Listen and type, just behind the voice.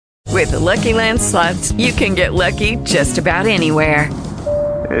With the Lucky Land Slots, you can get lucky just about anywhere.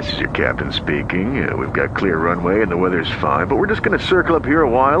 This is your captain speaking. We've got clear runway and the weather's fine, but we're just going to circle up here a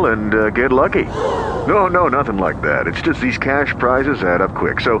while and get lucky. No, nothing like that. It's just these cash prizes add up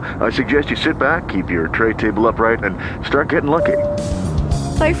quick. So I suggest you sit back, keep your tray table upright, and start getting lucky.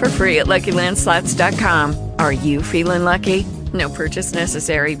 Play for free at LuckyLandSlots.com. Are you feeling lucky? No purchase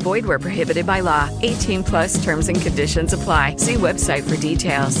necessary. Void where prohibited by law. 18 plus terms and conditions apply. See website for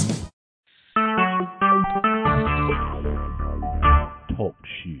details. Talk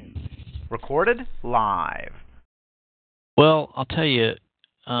shoes. Recorded live. Well, I'll tell you,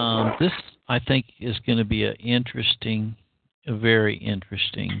 this I think is going to be a very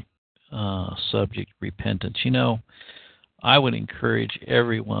interesting subject, repentance. You know, I would encourage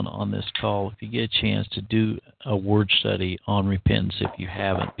everyone on this call, if you get a chance, to do a word study on repentance if you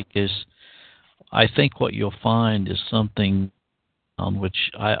haven't, because I think what you'll find is something on which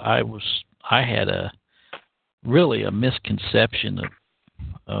I had a misconception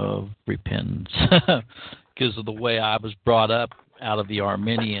of repentance because of the way I was brought up out of the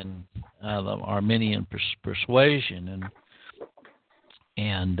Arminian persuasion,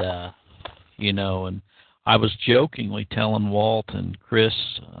 and I was jokingly telling Walt and Chris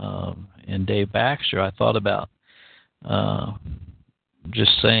and Dave Baxter, I thought about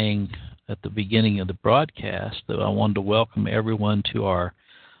just saying at the beginning of the broadcast that I wanted to welcome everyone to our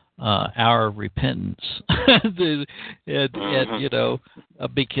hour of repentance.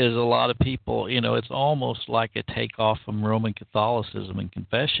 Because a lot of people, it's almost like a takeoff from Roman Catholicism and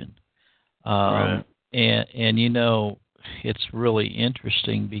confession. Right. And it's really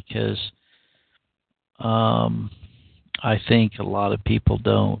interesting because I think a lot of people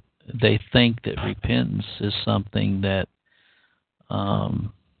they think that repentance is something that,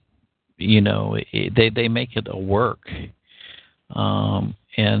 they make it a work.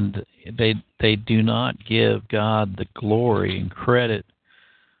 And they do not give God the glory and credit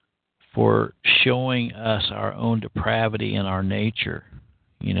for showing us our own depravity in our nature,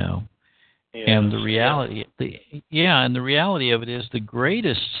 Yes, and the reality, and the reality of it is the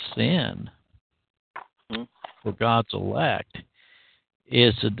greatest sin for God's elect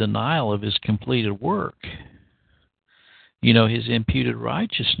is the denial of His completed work. His imputed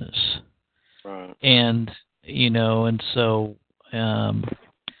righteousness, right. And so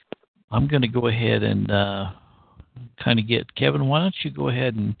I'm going to go ahead and kind of get Kevin. Why don't you go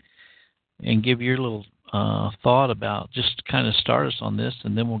ahead and give your little thought about, just kind of start us on this,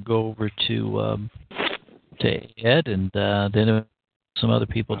 and then we'll go over to Ed, and then if some other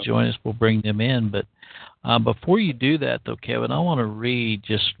people join us, we'll bring them in. But before you do that, though, Kevin, I want to read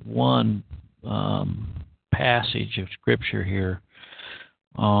just one passage of Scripture here.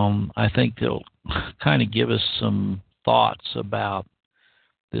 I think they'll kind of give us some thoughts about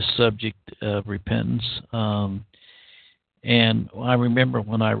this subject of repentance. And I remember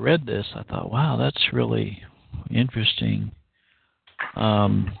when I read this, I thought, wow, that's really interesting.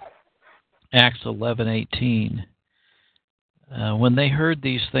 Acts 11:18. When they heard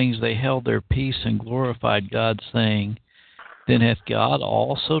these things, they held their peace and glorified God, saying, Then hath God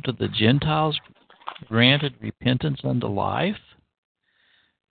also to the Gentiles granted repentance unto life?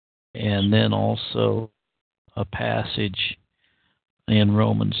 And then also a passage in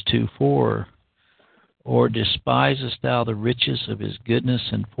Romans 2:4, Or despisest thou the riches of His goodness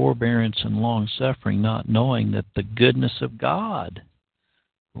and forbearance and long-suffering, not knowing that the goodness of God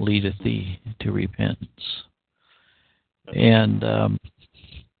leadeth thee to repentance? And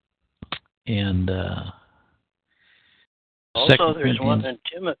also there's one in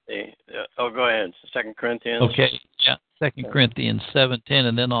Timothy. Go ahead. 2 Corinthians. Okay, yeah, 2 Corinthians 7:10,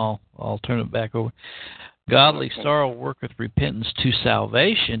 and then I'll turn it back over. Godly sorrow worketh repentance to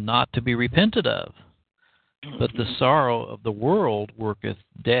salvation, not to be repented of. But the sorrow of the world worketh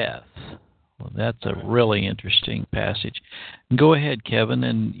death. Well, that's a really interesting passage. Go ahead, Kevin,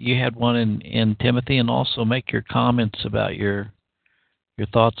 and you had one in Timothy, and also make your comments about your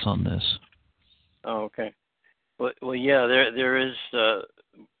thoughts on this. Oh, okay. Well, yeah, there is.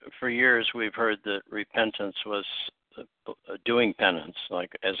 For years, we've heard that repentance was doing penance.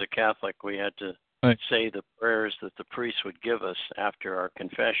 Like as a Catholic, we had to say the prayers that the priest would give us after our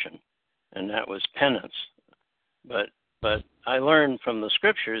confession, and that was penance. But I learned from the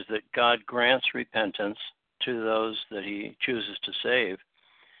Scriptures that God grants repentance to those that He chooses to save.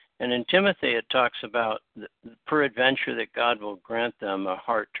 And in Timothy, it talks about peradventure that God will grant them a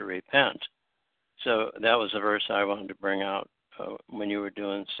heart to repent. So that was a verse I wanted to bring out when you were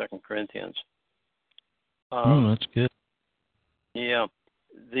doing 2 Corinthians. That's good. Yeah.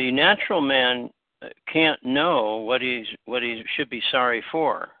 The natural man can't know what he should be sorry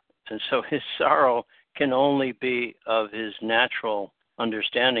for. And so his sorrow can only be of his natural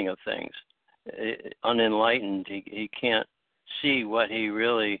understanding of things. Unenlightened, he can't see what he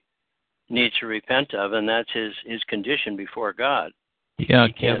really needs to repent of, and that's his condition before God. Yeah,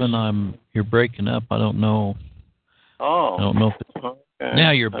 Kevin, you're breaking up. I don't know. Oh. I don't know if okay.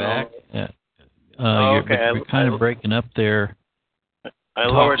 Now you're back. You're kind of breaking up there. I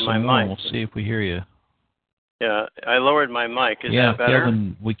lowered my mic. We'll see if we hear you. Yeah, I lowered my mic. Is that better? Yeah,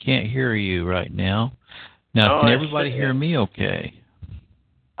 Kevin, we can't hear you right now. Now, can everybody hear me okay?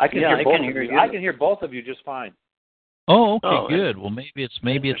 I can hear both of you. I can hear both of you just fine. Oh, okay, good. Well, maybe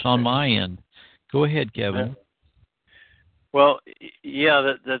it's on my end. Go ahead, Kevin. Well,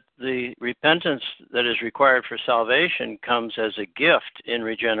 yeah, the repentance that is required for salvation comes as a gift in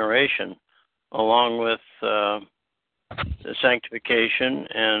regeneration, along with the sanctification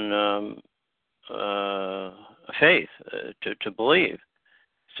and faith to believe.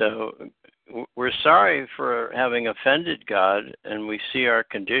 So we're sorry for having offended God, and we see our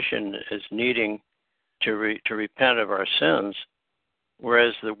condition as needing to repent of our sins,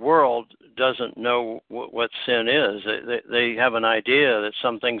 whereas the world doesn't know what sin is. They have an idea that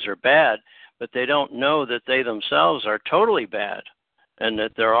some things are bad, but they don't know that they themselves are totally bad and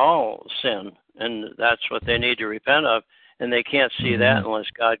that they're all sin, and that's what they need to repent of, and they can't see that unless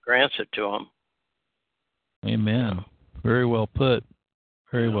God grants it to them. Amen. Very well put.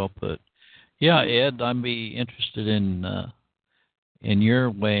 Very well put. Yeah, Ed, I'd be interested in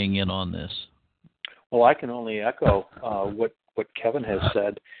your weighing in on this. Well, I can only echo what Kevin has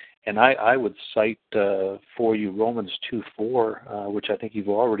said, and I would cite for you Romans 2:4, which I think you've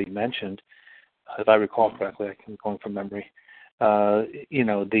already mentioned, if I recall correctly. I'm going from memory. The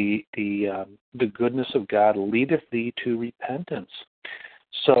goodness of God leadeth thee to repentance.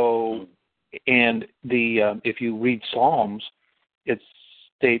 So, and if you read Psalms, it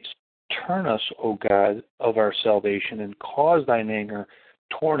states, "Turn us, O God, of our salvation, and cause thine anger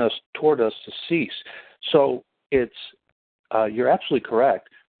toward us to cease." So it's you're absolutely correct.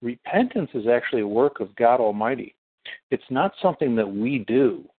 Repentance is actually a work of God Almighty. It's not something that we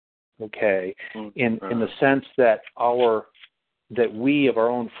do, okay, in the sense that we of our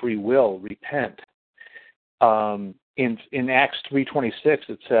own free will repent. In Acts 3:26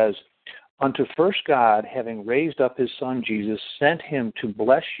 it says, "Unto first God, having raised up his Son Jesus, sent him to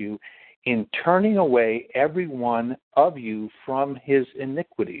bless you in turning away every one of you from his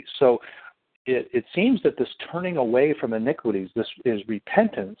iniquities." So it seems that this turning away from iniquities, this is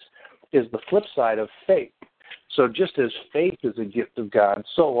repentance, is the flip side of faith. So just as faith is a gift of God,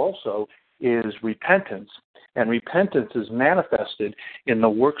 so also is repentance. And repentance is manifested in the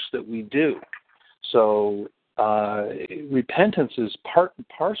works that we do. So repentance is part and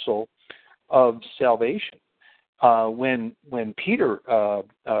parcel of salvation. When Peter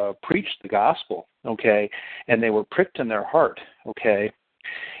preached the gospel, okay, and they were pricked in their heart, okay,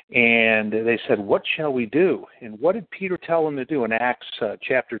 and they said, "What shall we do?" And what did Peter tell them to do in Acts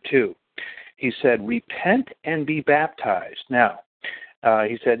chapter 2? He said, "Repent and be baptized." Now,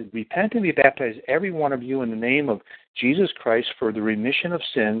 he said, "Repent and be baptized, every one of you, in the name of Jesus Christ for the remission of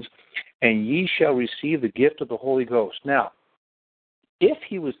sins, and ye shall receive the gift of the Holy Ghost." Now, if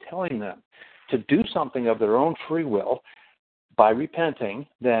he was telling them to do something of their own free will by repenting,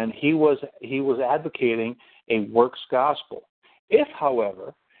 then he was advocating a works gospel. If,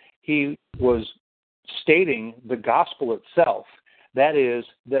 however, he was stating the gospel itself, that is,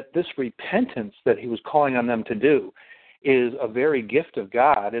 that this repentance that he was calling on them to do is a very gift of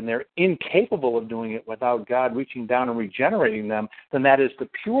God, and they're incapable of doing it without God reaching down and regenerating them, then that is the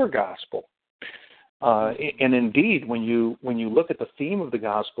pure gospel. And indeed, when you look at the theme of the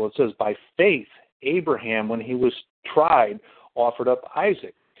gospel, it says, "By faith, Abraham, when he was tried, offered up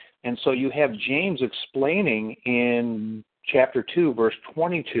Isaac." And so you have James explaining in chapter 2, verse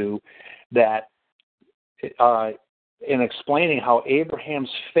 22, that in explaining how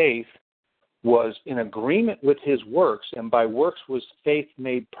Abraham's faith was in agreement with his works, and by works was faith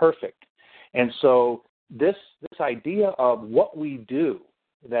made perfect. And so this idea of what we do,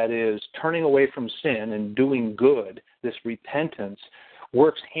 that is, turning away from sin and doing good, this repentance,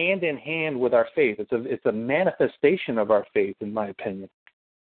 works hand in hand with our faith. It's a manifestation of our faith, in my opinion.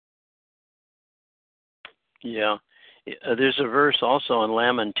 Yeah. There's a verse also in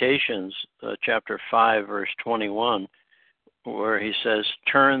Lamentations, chapter 5, verse 21, where he says,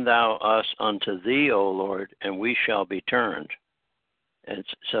 "Turn thou us unto thee, O Lord, and we shall be turned." And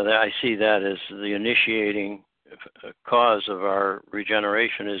so I see that as the initiating cause of our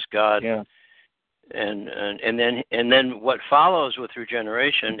regeneration is God And then what follows with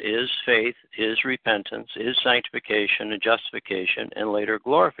regeneration is faith, is repentance, is sanctification and justification, and later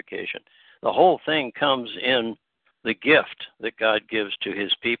glorification. The whole thing comes in the gift that God gives to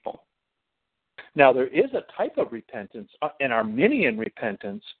his people. Now, there is a type of repentance, an Arminian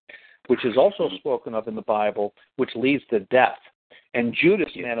repentance, which is also spoken of in the Bible, which leads to death. And Judas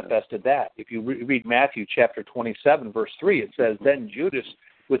manifested that. If you read Matthew chapter 27, verse 3, it says, "Then Judas,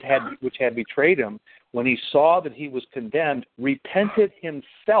 which had betrayed him, when he saw that he was condemned, repented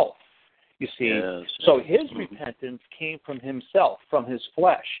himself." You see, so his repentance came from himself, from his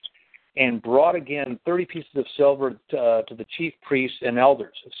flesh, and brought again 30 pieces of silver to the chief priests and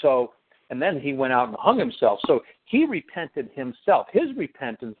elders. So, and then he went out and hung himself. So he repented himself. His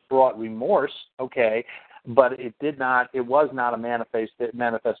repentance brought remorse, okay, but it was not a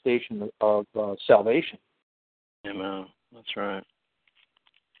manifestation of salvation. Amen. That's right.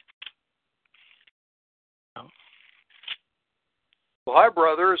 Well, hi,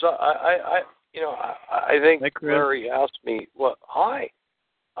 brothers. I think Larry asked me. Well, hi,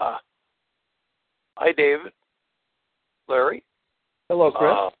 hi, David, Larry. Hello,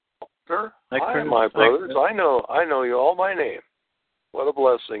 Chris. Hi, my brothers. I know you all by name. What a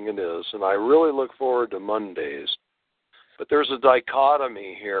blessing it is, and I really look forward to Mondays. But there's a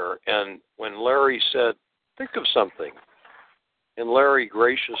dichotomy here, and when Larry said, "Think of something," and Larry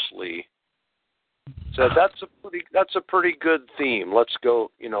graciously said, "That's a pretty good theme. Let's go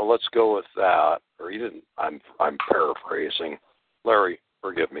with that." Or he didn't. I'm paraphrasing. Larry,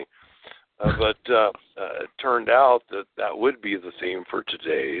 forgive me. But it turned out that would be the theme for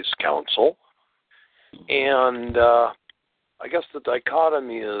today's council. And I guess the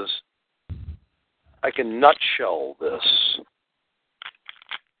dichotomy is, I can nutshell this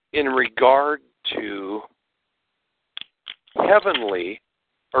in regard to heavenly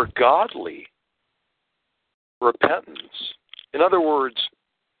or godly repentance. In other words,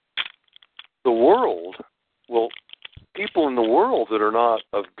 people in the world that are not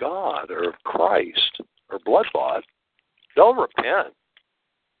of God or of Christ or blood-bought, they'll repent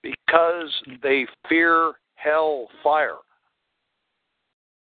because they fear hell fire.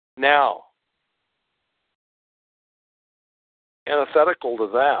 Now, antithetical to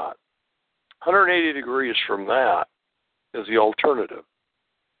that, 180 degrees from that is the alternative.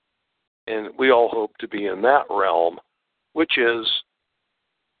 And we all hope to be in that realm, which is,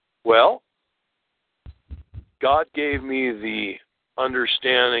 well, God gave me the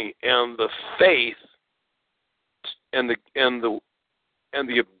understanding and the faith and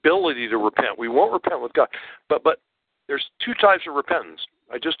the ability to repent. We won't repent with God, but there's two types of repentance.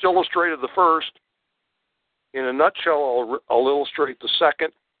 I just illustrated the first. In a nutshell, I'll illustrate the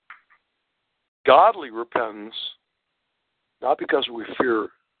second. Godly repentance, not because we fear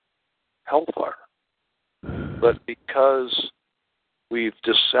hellfire, but because we've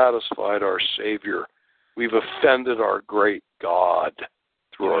dissatisfied our Savior. We've offended our great God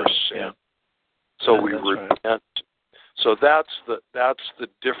through our sin. So we repent. Right. So that's the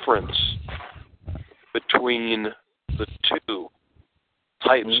difference between the two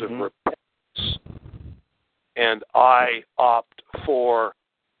types of repentance. And I opt for,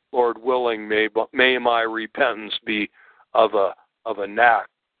 Lord willing, may my repentance be of a knack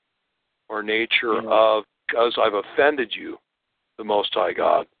or nature of, because I've offended you, the Most High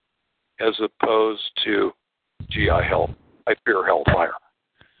God, as opposed to, I fear hellfire.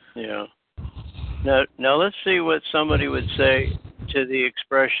 Yeah. Now let's see what somebody would say to the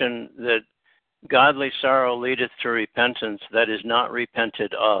expression that godly sorrow leadeth to repentance that is not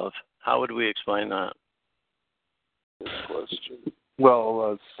repented of. How would we explain that? Good question.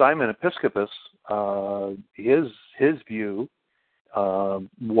 Well, Simon Episcopus, his view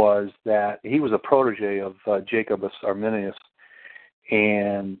was that he was a protege of Jacobus Arminius,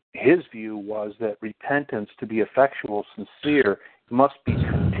 and his view was that repentance, to be effectual, sincere, must be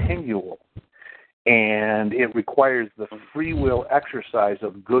continual, and it requires the free will exercise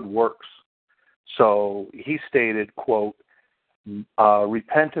of good works. So he stated, quote,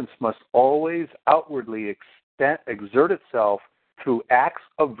 repentance must always outwardly exert itself through acts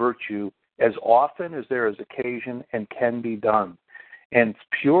of virtue as often as there is occasion and can be done. And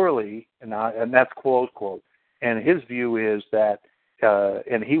purely, and that's close quote, and his view is that,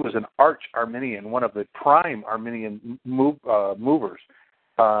 and he was an arch Arminian, one of the prime Arminian movers,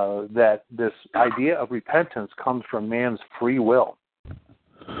 that this idea of repentance comes from man's free will.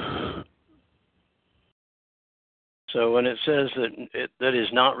 So when it says that is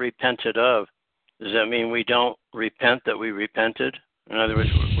not repented of, does that mean we don't repent that we repented? In other words,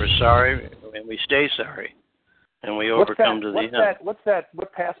 we're sorry and we stay sorry, and we overcome to the end. What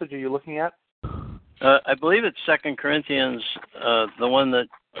passage are you looking at? I believe it's 2 Corinthians, the one that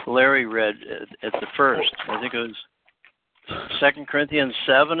Larry read at the first. I think it was 2 Corinthians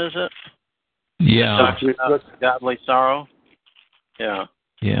 7, is it? Yeah. It talks about godly sorrow. Yeah.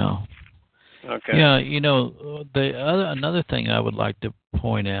 Yeah. Okay. Yeah, another thing I would like to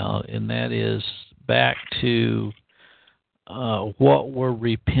point out, and that is back to what we're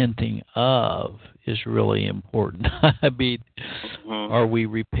repenting of is really important. I mean, are we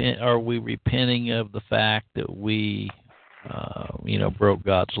repenting of the fact that we broke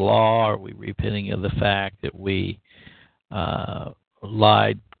God's law? Are we repenting of the fact that we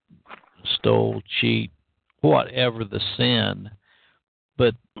lied, stole, cheat, whatever the sin?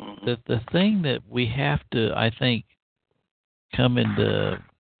 But the thing that we have to, I think, come into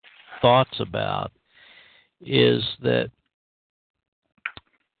thoughts about is that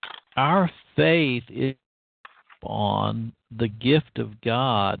our faith is on the gift of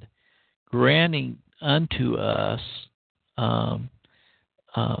God granting unto us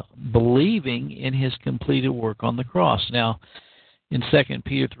believing in his completed work on the cross. Now, in 2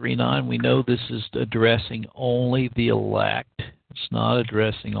 Peter 3:9, we know this is addressing only the elect. It's not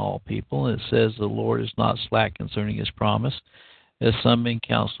addressing all people. It says the Lord is not slack concerning his promise, as some men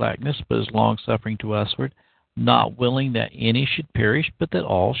count slackness, but is long-suffering to usward, not willing that any should perish, but that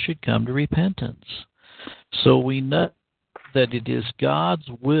all should come to repentance. So we know that it is God's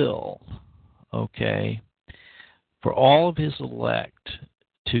will, for all of his elect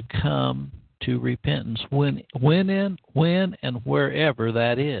to come to repentance when and wherever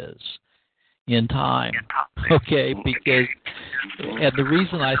that is in time. Because, and the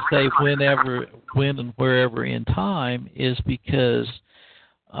reason I say when and wherever in time is because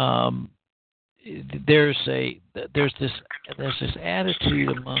there's this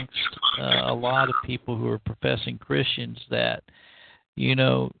attitude amongst a lot of people who are professing Christians that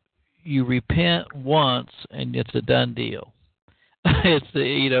you repent once and it's a done deal. It's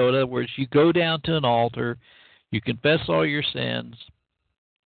in other words, you go down to an altar, you confess all your sins,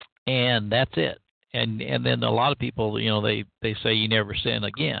 and that's it. And then a lot of people, they say you never sin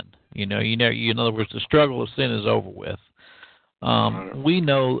again. In other words, the struggle of sin is over with. We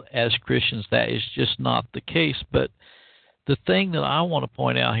know as Christians that is just not the case. But the thing that I want to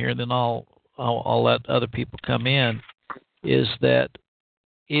point out here, and then I'll let other people come in, is that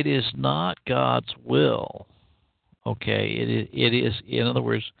it is not God's will. It is. In other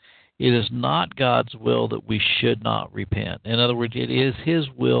words, it is not God's will that we should not repent. In other words, it is his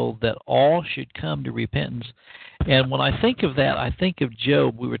will that all should come to repentance. And when I think of that, I think of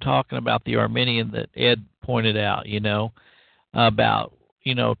Job. We were talking about the Arminian that Ed pointed out, about,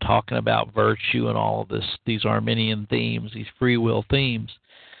 talking about virtue and all of these Arminian themes, these free will themes.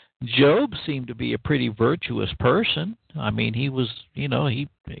 Job seemed to be a pretty virtuous person. I mean, he was, he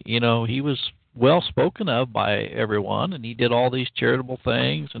was well spoken of by everyone, and he did all these charitable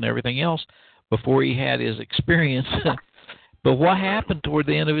things and everything else before he had his experience. But what happened toward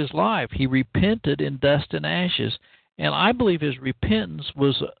the end of his life? He repented in dust and ashes, and I believe his repentance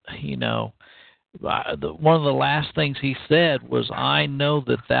was, one of the last things he said was, "I know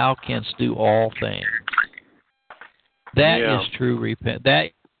that thou canst do all things." That is true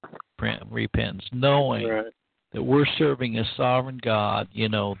repentance, knowing that we're serving a sovereign God,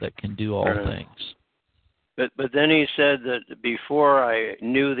 that can do all things. But then he said that before I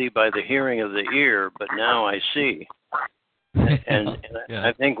knew thee by the hearing of the ear, but now I see. And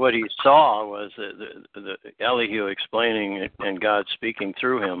I think what he saw was the Elihu explaining and God speaking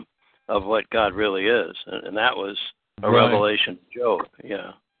through him of what God really is, and that was a revelation of Job.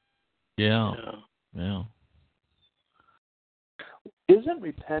 Yeah. Isn't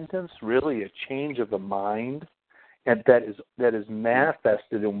repentance really a change of the mind, and that is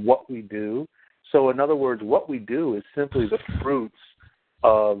manifested in what we do? So, in other words, what we do is simply the fruits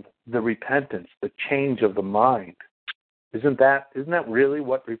of the repentance, the change of the mind. Isn't that really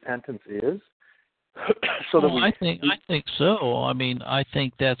what repentance is? I think so. I mean, I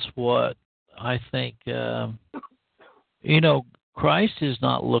think that's what I think. Christ is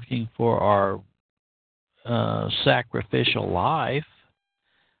not looking for our sacrificial life.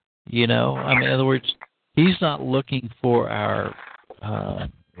 In other words, he's not looking for our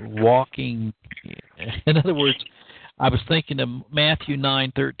walking. In other words, I was thinking of Matthew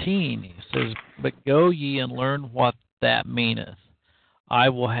 9:13. He says, "But go ye and learn what that meaneth. I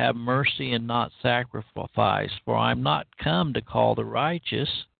will have mercy and not sacrifice, for I am not come to call the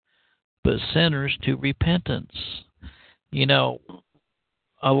righteous, but sinners to repentance."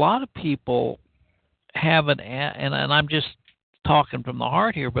 A lot of people have and I'm just talking from the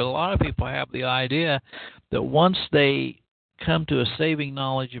heart here, but a lot of people have the idea that once they come to a saving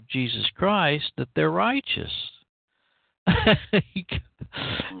knowledge of Jesus Christ, that they're righteous.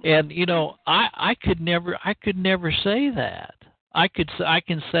 And I could never say that. I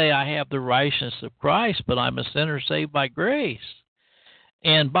can say I have the righteousness of Christ, but I'm a sinner saved by grace.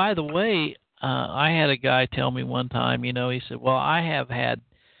 And by the way, I had a guy tell me one time, he said, well, I have had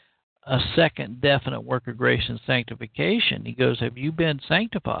a second definite work of grace and sanctification. He goes, have you been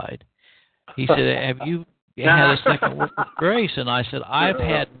sanctified? He said, have you had a second work of grace? And I said, I've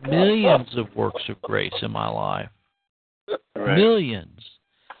had millions of works of grace in my life. Right. Millions.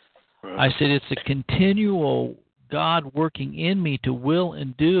 Right. I said, it's a continual God working in me to will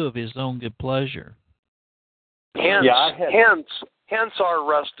and do of his own good pleasure. Hence our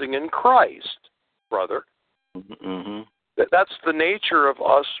resting in Christ, brother. Mm-hmm. That's the nature of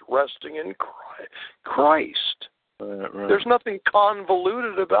us resting in Christ. Right. There's nothing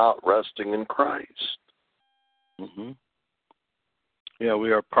convoluted about resting in Christ. Mm-hmm. Yeah,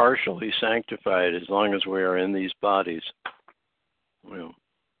 we are partially sanctified as long as we are in these bodies. Well.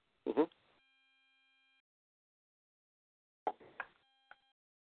 Mm-hmm.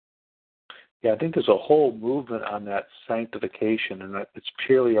 Yeah, I think there's a whole movement on that sanctification, and it's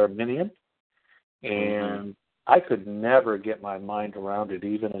purely Arminian. And I could never get my mind around it,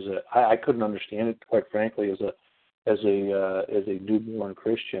 even as I couldn't understand it, quite frankly, as a newborn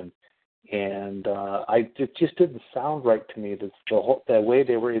Christian. And it just didn't sound right to me. The way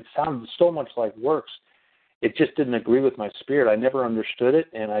they were, it sounded so much like works. It just didn't agree with my spirit. I never understood it,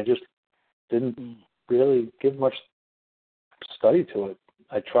 and I just didn't really give much study to it.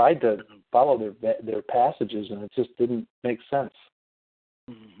 I tried to follow their passages, and it just didn't make sense.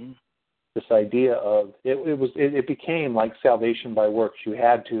 Mm-hmm. This idea of it became like salvation by works. You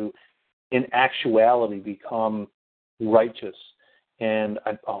had to, in actuality, become righteous. And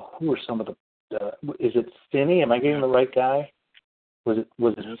who were some of the? Is it Finney? Am I getting the right guy? Was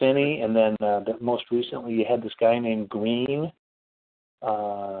it Finney? And then most recently, you had this guy named Green.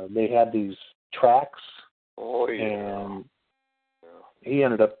 They had these tracts. Oh yeah. And he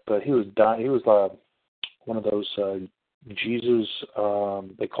ended up. He was dying. He was one of those Jesus.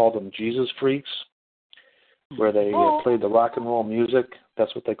 They called them Jesus freaks, where they played the rock and roll music.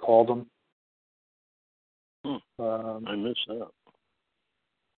 That's what they called them. I missed that.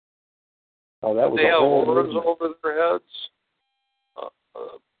 Oh, that was they a have whole horns over their heads.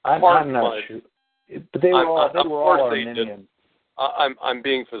 I'm not sure, but they were all Arminian. I'm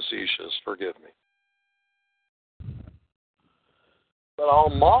being facetious. Forgive me. But I'll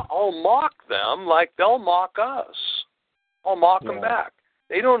mock them like they'll mock us. I'll mock them back.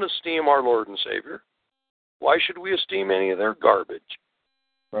 They don't esteem our Lord and Savior. Why should we esteem any of their garbage?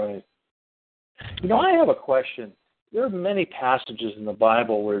 Right. I have a question. There are many passages in the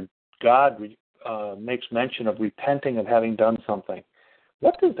Bible where God makes mention of repenting of having done something.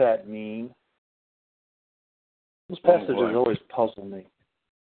 What does that mean? Those passages always puzzle me.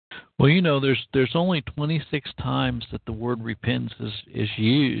 Well, there's only 26 times that the word repentance is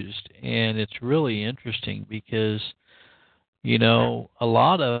used, and it's really interesting because, a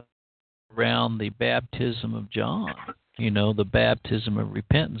lot of around the baptism of John, the baptism of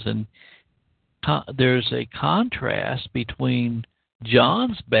repentance, and there's a contrast between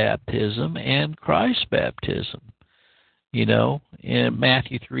John's baptism and Christ's baptism. In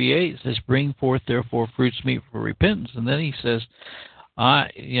Matthew 3:8 it says, "Bring forth therefore fruits meet for repentance," and then he says,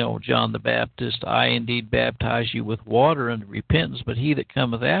 John the Baptist, "I indeed baptize you with water unto repentance, but he that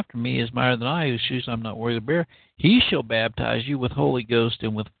cometh after me is mightier than I, whose shoes I'm not worthy to bear. He shall baptize you with Holy Ghost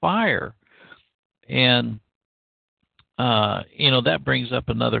and with fire." And that brings up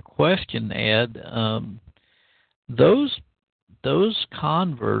another question, Ed. Those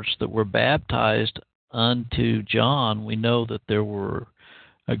converts that were baptized unto John, we know that there were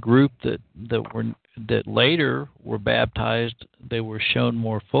a group that later were baptized. They were shown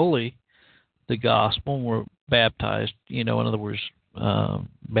more fully the gospel and were baptized, in other words,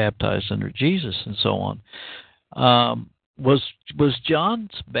 baptized under Jesus and so on. Was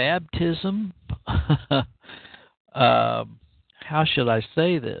John's baptism, how should I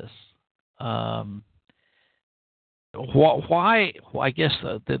say this? Why? I guess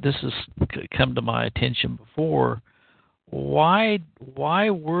this has come to my attention before. Why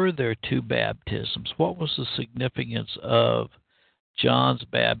were there two baptisms? What was the significance of John's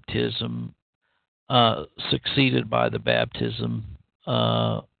baptism succeeded by the baptism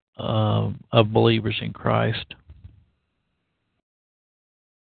of believers in Christ?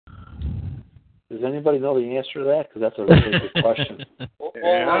 Does anybody know the answer to that? Because that's a really good question. Well,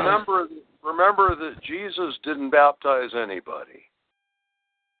 remember that Jesus didn't baptize anybody.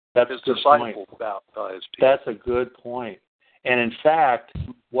 That's His a good disciples point. baptized him. That's a good point. And in fact,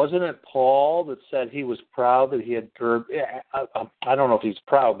 wasn't it Paul that said he was proud that he had, or I don't know if he's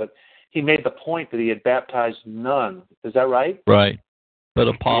proud, but he made the point that he had baptized none. Is that right? Right. But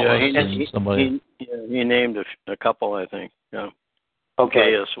Apollos and somebody. He named a couple, I think. Yeah.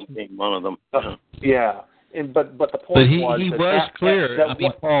 Okay. Gaius being one of them. Yeah. But the point but he was clear. that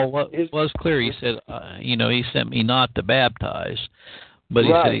Paul was clear. He said, he sent me not to baptize, but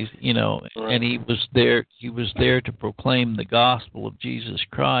he said and he was there. He was there to proclaim the gospel of Jesus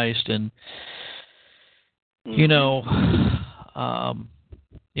Christ, and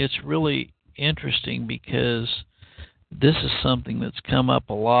it's really interesting because this is something that's come up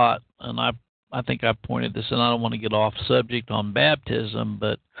a lot, and I think I pointed this, and I don't want to get off subject on baptism,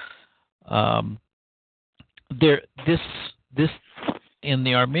 but this in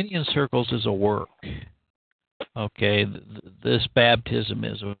the Arminian circles is a work. Okay, this baptism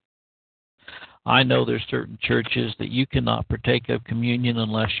is a. I know there's certain churches that you cannot partake of communion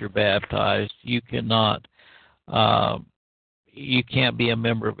unless you're baptized. You cannot. You can't be a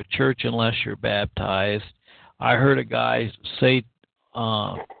member of a church unless you're baptized. I heard a guy say,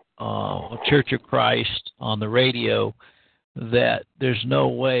 Church of Christ on the radio, that there's no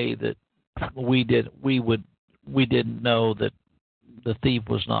way that we didn't know that the thief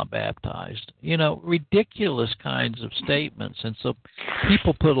was not baptized. Ridiculous kinds of statements, and so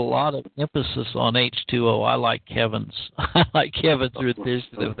people put a lot of emphasis on H2O. I like Kevin's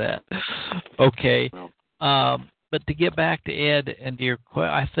rendition of that. Okay, but to get back to Ed and to your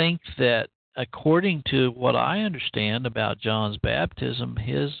question, I think that according to what I understand about John's baptism,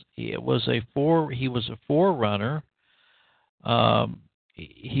 he was a forerunner.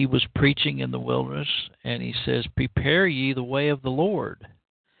 He was preaching in the wilderness, and he says, "Prepare ye the way of the Lord."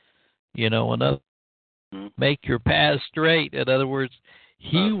 Make your path straight. In other words,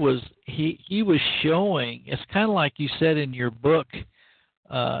 he was showing. It's kind of like you said in your book,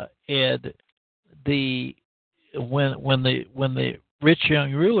 Ed. When the rich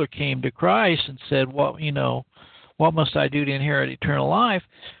young ruler came to Christ and said, "What must I do to inherit eternal life?"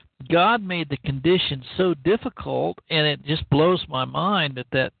 God made the condition so difficult, and it just blows my mind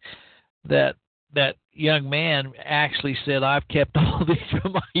that young man actually said, "I've kept all these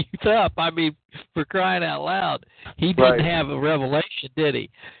from my youth up." I mean, for crying out loud, he didn't have a revelation, did he?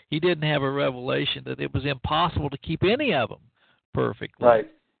 He didn't have a revelation that it was impossible to keep any of them perfectly. Right.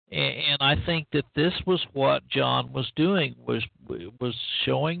 And I think that this was what John was doing, was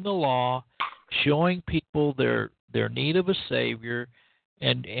showing the law, showing people their need of a Savior,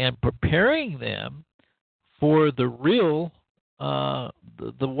 and preparing them for the real, the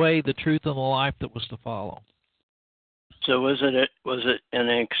way, the truth, and the life that was to follow. So was it an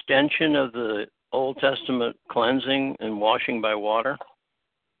extension of the Old Testament cleansing and washing by water?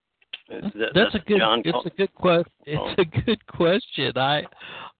 It's a good question.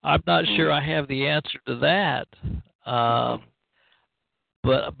 I'm not sure I have the answer to that.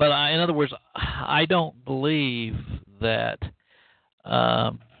 But in other words, I don't believe that.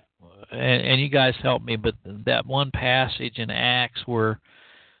 And you guys help me, but that one passage in Acts where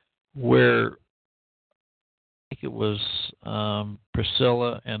I think it was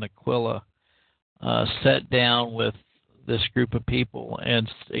Priscilla and Aquila sat down with this group of people and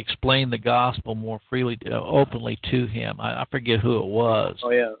explained the gospel more freely, openly to him. I forget who it was. Oh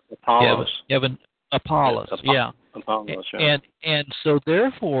yeah, Apollos. Apollos, yeah. Apollos, yeah. And so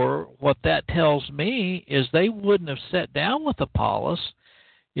therefore, what that tells me is they wouldn't have sat down with Apollos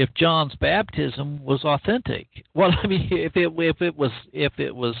if John's baptism was authentic. Well, I mean, if it was,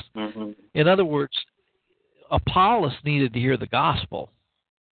 in other words, Apollos needed to hear the gospel.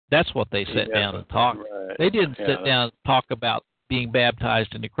 That's what they sat down and talked. Right. They didn't sit down and talk about being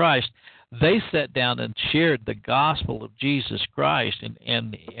baptized into Christ. They sat down and shared the gospel of Jesus Christ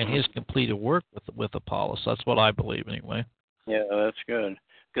and his completed work with Apollos. That's what I believe, anyway. Yeah, that's good.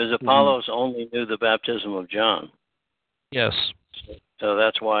 Because Apollos only knew the baptism of John. Yes. So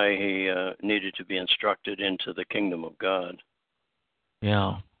that's why he needed to be instructed into the kingdom of God.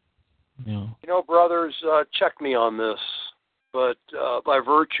 Yeah. Brothers, check me on this. But by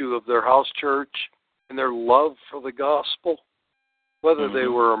virtue of their house church and their love for the gospel, whether they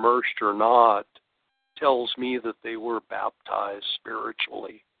were immersed or not, tells me that they were baptized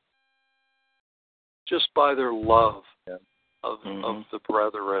spiritually. Just by their love of the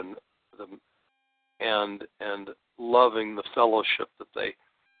brethren and loving the fellowship that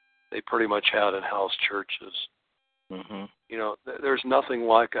they pretty much had in house churches. There's nothing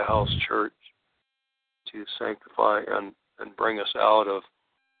like a house church to sanctify and bring us out of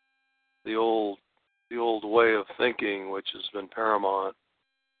the old way of thinking, which has been paramount,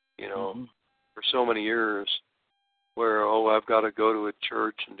 for so many years. where I've got to go to a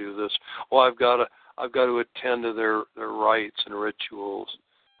church and do this. I've got to attend to their rites and rituals.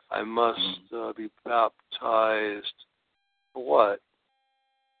 I must be baptized. For what?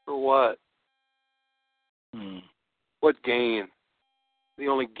 For what? What gain? The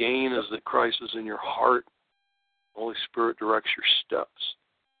only gain is that Christ is in your heart. The Holy Spirit directs your steps.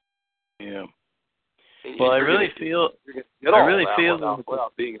 Yeah. And well, I really feel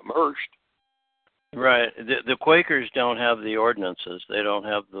without being immersed. Right. The Quakers don't have the ordinances. They don't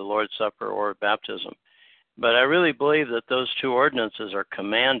have the Lord's Supper or baptism. But I really believe that those two ordinances are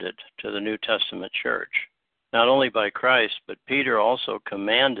commanded to the New Testament church, not only by Christ, but Peter also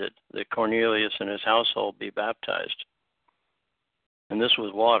commanded that Cornelius and his household be baptized. And this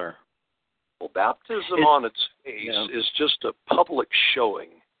was water. Well, baptism on its face is just a public showing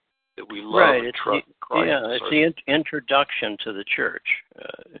that we love and trust Christ. Yeah, it's the introduction to the church.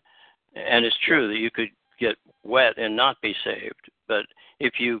 And it's true that you could get wet and not be saved. But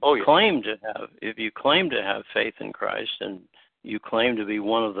if you claim to have faith in Christ and you claim to be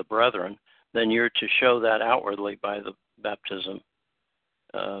one of the brethren, then you're to show that outwardly by the baptism.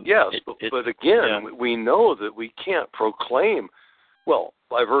 But again, we know that we can't proclaim. Well,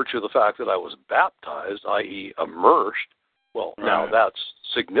 by virtue of the fact that I was baptized, i.e., immersed. Well, now that's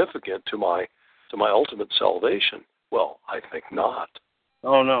significant to my ultimate salvation. Well, I think not.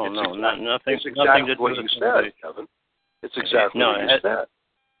 Oh no, nothing. It's exactly what you said, Kevin. It's exactly what you said.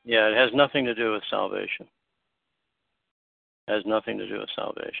 Yeah, it has nothing to do with salvation. It has nothing to do with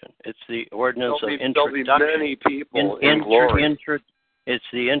salvation. It's the ordinance of introduction. There'll be many people in glory. It's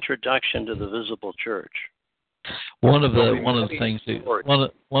the introduction to the visible church. One of the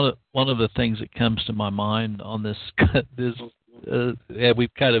things that comes to my mind on this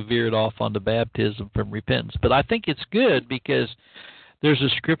we've kind of veered off onto baptism from repentance, but I think it's good because there's a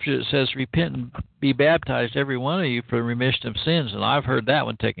scripture that says, "Repent and be baptized, every one of you, for the remission of sins," and I've heard that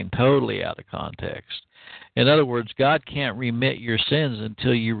one taken totally out of context. In other words, God can't remit your sins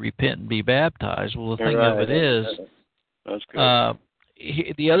until you repent and be baptized. Well, the thing of it is, that's good.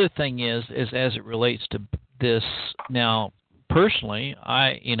 The other thing is as it relates to this. Now, personally,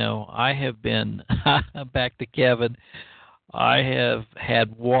 I have been back to Kevin. I have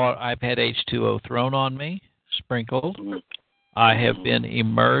had water. I've had H2O thrown on me, sprinkled. I have been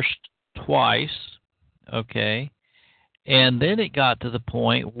immersed twice. Okay. And then it got to the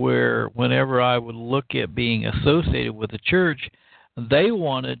point where whenever I would look at being associated with the church, they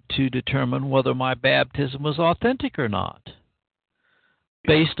wanted to determine whether my baptism was authentic or not,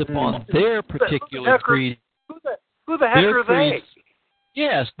 based upon their particular creed. Who the heck are they?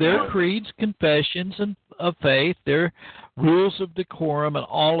 Yes, their creeds, confessions of faith, their rules of decorum, and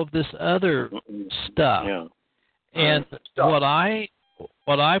all of this other stuff. Yeah. And what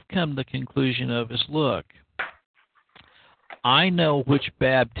I've come to the conclusion of is, look, I know which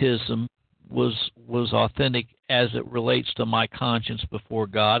baptism was authentic as it relates to my conscience before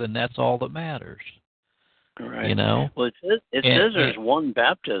God, and that's all that matters. Right. You know? Well, it says there's one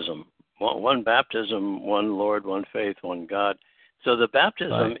baptism. One baptism, one Lord, one faith, one God. So the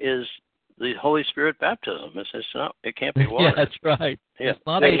baptism is the Holy Spirit baptism. It's not. It can't be water. Yeah, that's right. Yeah. It's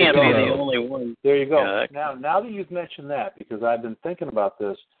not that can't be the only one. There you go. Now that you've mentioned that, because I've been thinking about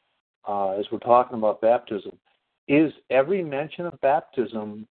this as we're talking about baptism, is every mention of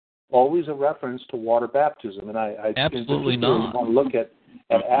baptism always a reference to water baptism? And I absolutely not. want to look at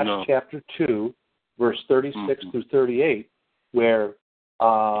Acts chapter 2, verse 36 through 38, where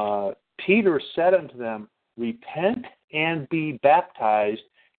Peter said unto them, "Repent and be baptized,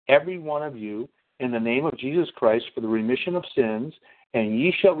 every one of you, in the name of Jesus Christ for the remission of sins, and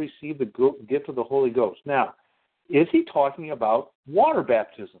ye shall receive the gift of the Holy Ghost." Now, is he talking about water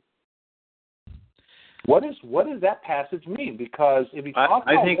baptism? What does that passage mean? Because if he talks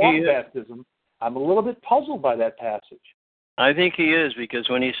about water baptism, I'm a little bit puzzled by that passage. I think he is, because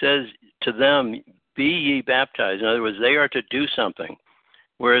when he says to them, "Be ye baptized," in other words, they are to do something.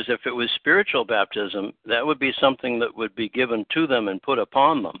 Whereas if it was spiritual baptism, that would be something that would be given to them and put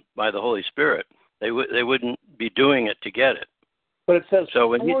upon them by the Holy Spirit. They wouldn't be doing it to get it. But it says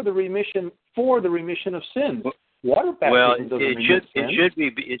for the remission of sins. Water baptism doesn't remit sins.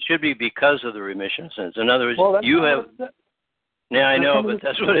 It should be because of the remission of sins. In other words, you have. Yeah, I know, but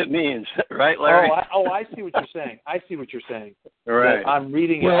that's what it means, right, Larry? I see what you're saying. Right. I'm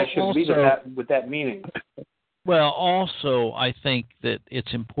reading it. I should read it with that meaning. Well, also, I think that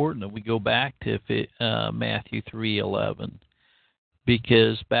it's important that we go back to Matthew 3:11,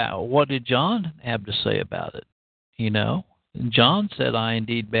 because what did John have to say about it? You know, John said, "I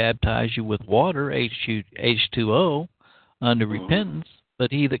indeed baptize you with water, H2O, unto repentance,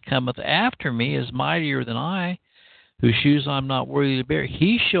 but he that cometh after me is mightier than I, whose shoes I'm not worthy to bear.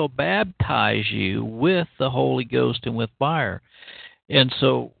 He shall baptize you with the Holy Ghost and with fire. And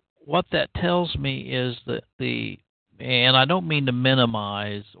so what that tells me is that and I don't mean to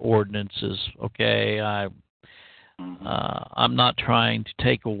minimize ordinances, okay? I'm not trying to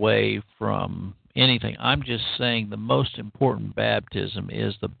take away from anything. I'm just saying the most important baptism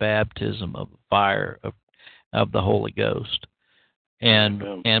is the baptism of fire of the Holy Ghost.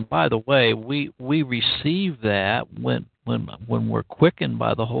 And by the way, we receive that when we're quickened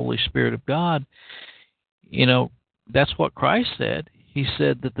by the Holy Spirit of God. You know, that's what Christ said. He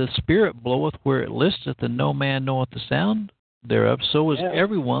said that the Spirit bloweth where it listeth, and no man knoweth the sound thereof. So is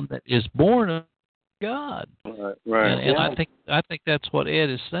everyone that is born of God. Right. And I think that's what Ed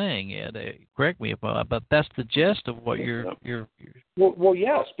is saying. Ed, correct me if I'm, but that's the gist of what you're. Well,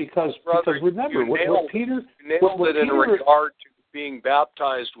 yes, because remember what Peter nailed it in regard to being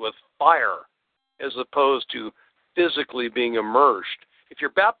baptized with fire, as opposed to physically being immersed. If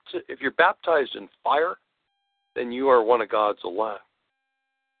you're baptized in fire, then you are one of God's elect.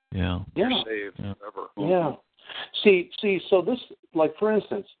 You're saved forever. Yeah. See. So this, like for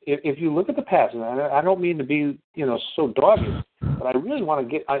instance, if you look at the passage, and I don't mean to be, so dogged, but I really want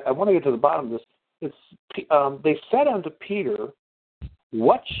to get. I want to get to the bottom of this. They said unto Peter,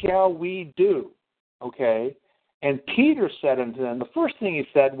 "What shall we do?" Okay, and Peter said unto them, the first thing he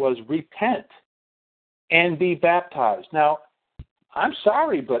said was, "Repent and be baptized." Now, I'm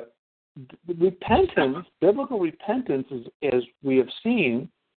sorry, but repentance, biblical repentance, as we have seen,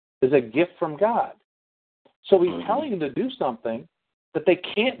 is a gift from God. So he's telling them to do something that they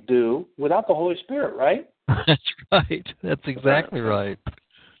can't do without the Holy Spirit, right? That's right. That's exactly right.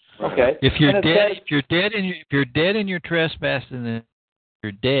 Okay. If you're dead in your trespass and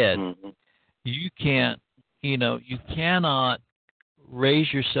you're dead, you can't. You cannot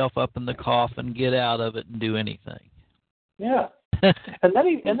raise yourself up in the coffin, get out of it, and do anything. Yeah. and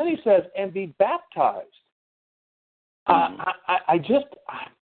then he says, "And be baptized."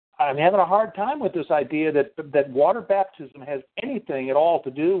 I'm having a hard time with this idea that water baptism has anything at all to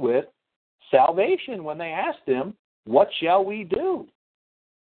do with salvation. When they asked him, "What shall we do?"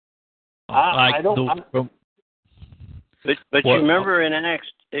 I don't. But you remember in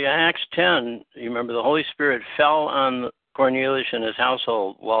Acts 10, you remember the Holy Spirit fell on Cornelius and his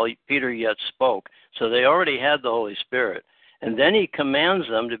household while Peter yet spoke. So they already had the Holy Spirit. And then he commands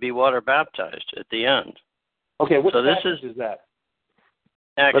them to be water baptized at the end. Okay, what passage is that?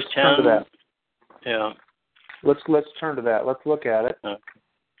 Acts Let's 10. Turn to that. Yeah. Let's turn to that. Let's look at it. Okay.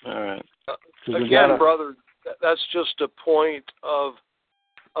 All right. Again, brother, that's just a point of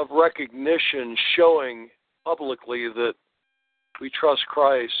recognition, showing publicly that we trust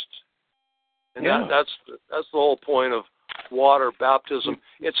Christ, and that's the whole point of water baptism.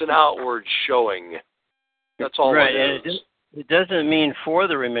 It's an outward showing. That's all right. it is. It doesn't mean for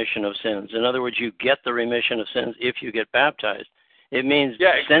the remission of sins. In other words, you get the remission of sins if you get baptized. It means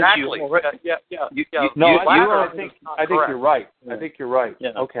since you. I think you're right. I think you're right.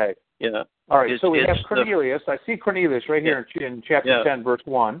 Yeah. Okay. Yeah. All right. So we have Cornelius. I see Cornelius right here in chapter 10, verse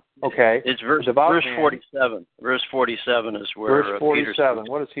 1. Okay. It's verse 47. Verse 47 is where verse 47.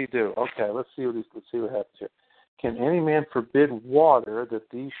 What does he do? Okay. Let's see what happens here. Can any man forbid water that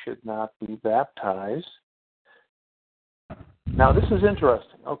these should not be baptized? Now this is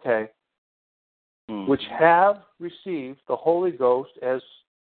interesting. Okay. Which have received the Holy Ghost as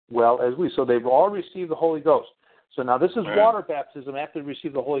well as we. So they've all received the Holy Ghost. So now this is water baptism after they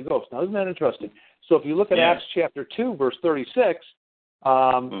receive the Holy Ghost. Now isn't that interesting? So if you look at Acts chapter 2, verse 36,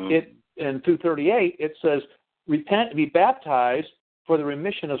 and through 38, it says, "Repent and be baptized for the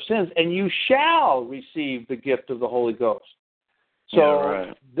remission of sins, and you shall receive the gift of the Holy Ghost."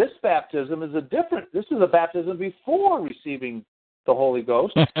 So this baptism is this is a baptism before receiving the Holy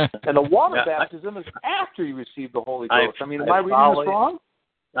Ghost, and the water baptism is after you receive the Holy Ghost. Am I reading this wrong?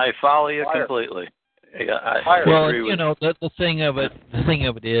 I follow you completely. The thing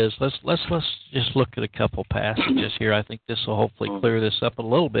of it is, let's just look at a couple passages here. I think this will hopefully clear this up a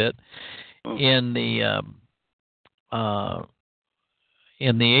little bit. In the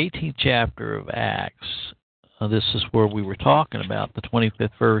 18th chapter of Acts, this is where we were talking about the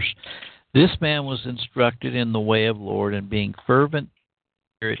 25th verse. This man was instructed in the way of the Lord, and being fervent in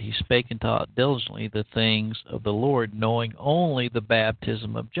spirit, he spake and taught diligently the things of the Lord, knowing only the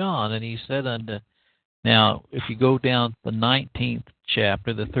baptism of John. And he said unto, now, if you go down to the 19th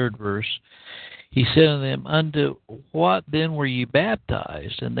chapter, the 3rd verse, he said unto them, "Unto what then were ye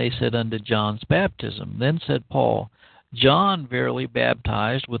baptized?" And they said, "Unto John's baptism." Then said Paul, "John verily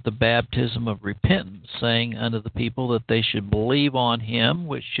baptized with the baptism of repentance, saying unto the people that they should believe on him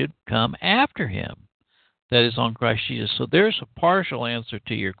which should come after him, that is on Christ Jesus. So there's a partial answer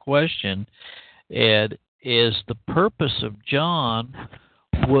to your question, Ed, is the purpose of John,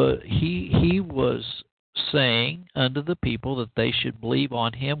 he was saying unto the people that they should believe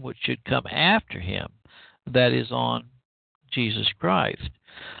on him which should come after him, that is on Jesus Christ.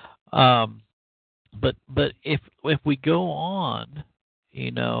 But if we go on,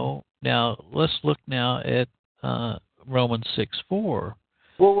 now let's look now at Romans 6:4.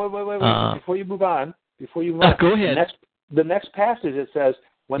 Wait. Before you move on, go ahead. The next passage, it says,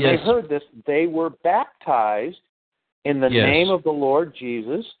 when they heard this, they were baptized in the name of the Lord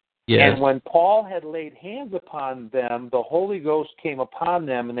Jesus. Yes. And when Paul had laid hands upon them, the Holy Ghost came upon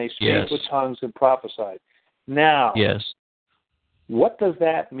them, and they spake with tongues and prophesied. Now, what does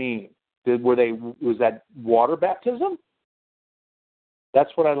that mean? Was that water baptism?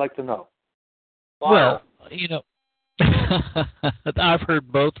 That's what I'd like to know. Well, I've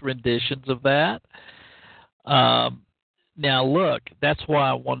heard both renditions of that. Now, look, that's why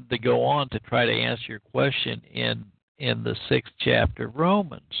I wanted to go on to try to answer your question in the 6th chapter of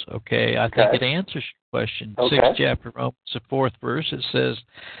Romans. Okay, I think it answers your question. 6th chapter of Romans, the 4th verse, it says,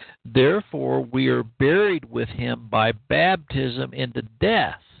 therefore we are buried with him by baptism into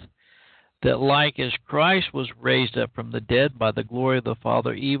death, that like as Christ was raised up from the dead by the glory of the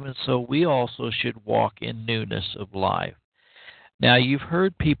Father, even so we also should walk in newness of life. Now, you've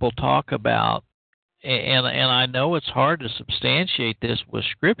heard people talk about, and I know it's hard to substantiate this with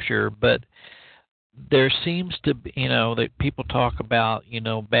Scripture, but there seems to be, that people talk about,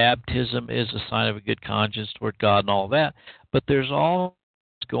 baptism is a sign of a good conscience toward God and all that, but there's all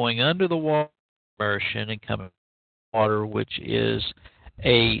going under the water, immersion, and coming water, which is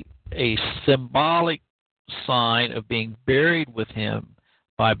a symbolic sign of being buried with him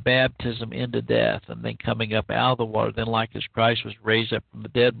by baptism into death, and then coming up out of the water. Then, like as Christ was raised up from the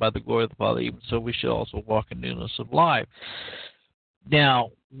dead by the glory of the Father, even so we should also walk in newness of life.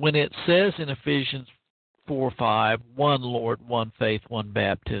 Now, when it says in Ephesians 4:5, one Lord, one faith, one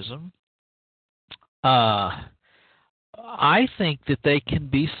baptism, I think that they can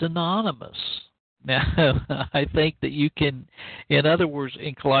be synonymous. Now, I think that you can, in other words,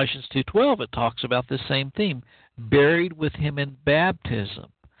 in Colossians 2:12, it talks about the same theme, buried with him in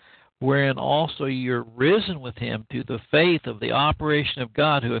baptism, wherein also you're risen with him through the faith of the operation of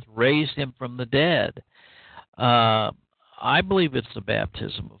God who hath raised him from the dead. I believe it's the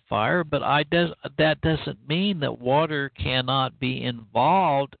baptism of fire, but that doesn't mean that water cannot be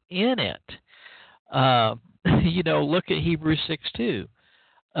involved in it. Look at Hebrews 6:2.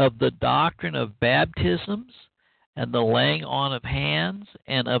 Of the doctrine of baptisms and the laying on of hands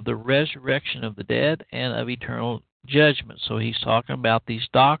and of the resurrection of the dead and of eternal judgment. So he's talking about these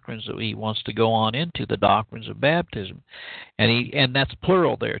doctrines that he wants to go on into, the doctrines of baptism. And that's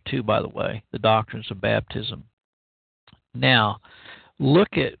plural there too, by the way, the doctrines of baptism. Now,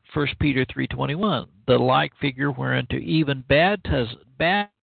 look at 1 Peter 3:21, the like figure whereunto even baptism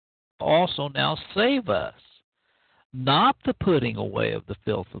also now save us, not the putting away of the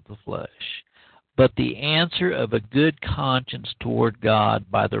filth of the flesh, but the answer of a good conscience toward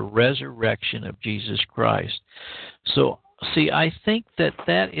God by the resurrection of Jesus Christ. So, see, I think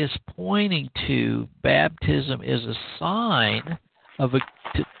that is pointing to baptism is a sign of an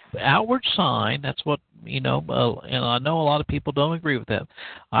outward sign. That's what, and I know a lot of people don't agree with that.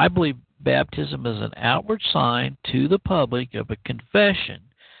 I believe baptism is an outward sign to the public of a confession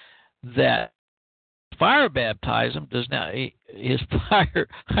that fire baptism does not is fire.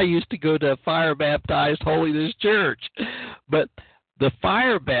 I used to go to a fire baptized holiness church, but the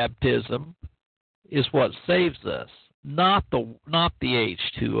fire baptism is what saves us, not the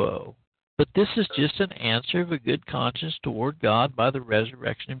H2O. But this is just an answer of a good conscience toward God by the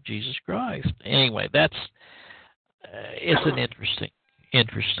resurrection of Jesus Christ. Anyway, it's an interesting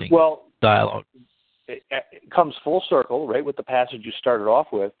dialogue. It comes full circle, right, with the passage you started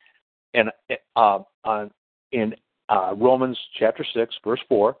off with. And in Romans chapter 6, verse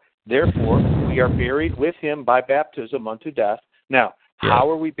 4, therefore we are buried with him by baptism unto death. Now, how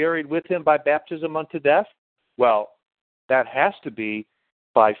are we buried with him by baptism unto death? Well, that has to be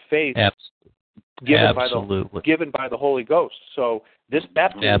by faith given by the Holy Ghost. So this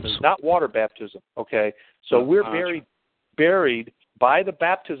baptism is not water baptism, okay? So we're buried by the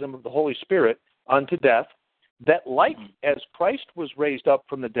baptism of the Holy Spirit unto death, that like as Christ was raised up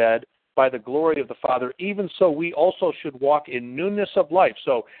from the dead by the glory of the Father, even so we also should walk in newness of life.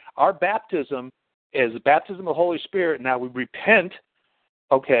 So our baptism is the baptism of the Holy Spirit. Now we repent,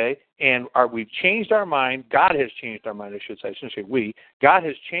 okay, and we've changed our mind. God has changed our mind, I should say. I shouldn't say we. God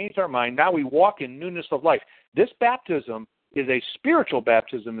has changed our mind. Now we walk in newness of life. This baptism is a spiritual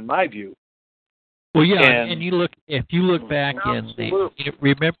baptism, in my view, Well, yeah, and you look, if you look back in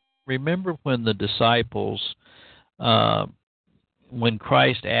remember when the disciples, when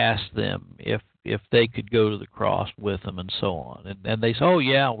Christ asked them if they could go to the cross with him and so on, and they said, "Oh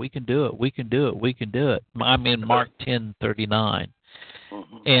yeah, we can do it, we can do it, we can do it." I'm in Mark 10:39,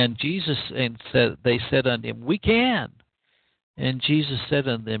 and Jesus they said unto him, "We can." And Jesus said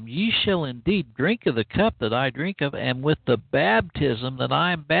unto them, "Ye shall indeed drink of the cup that I drink of, and with the baptism that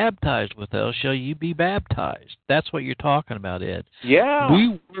I am baptized withal shall you be baptized." That's what you're talking about, Ed. Yeah.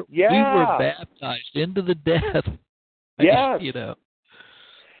 We were baptized into the death. Yes. You know.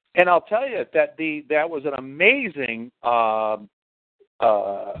 And I'll tell you that was an amazing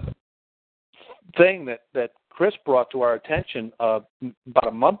thing that Chris brought to our attention about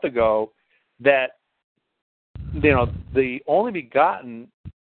a month ago, that the only begotten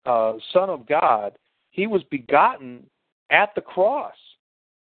Son of God, he was begotten at the cross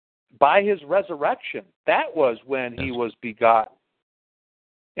by his resurrection. That was when he was begotten.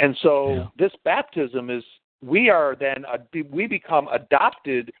 And so this baptism is, we become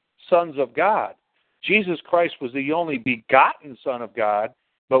adopted sons of God. Jesus Christ was the only begotten Son of God,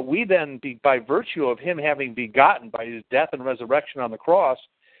 but we then, by virtue of him having begotten by his death and resurrection on the cross,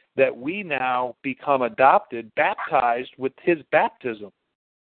 that we now become adopted, baptized with his baptism.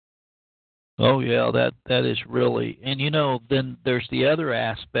 Oh yeah, that is really, and then there's the other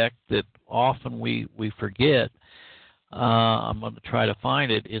aspect that often we forget. I'm going to try to find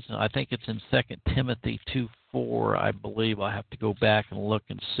it. I think it's in 2 Timothy 2:4, I believe. I have to go back and look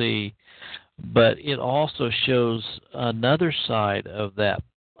and see, but it also shows another side of that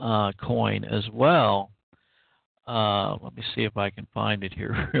coin as well. Let me see if I can find it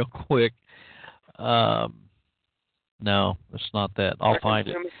here real quick. No, it's not that. I'll find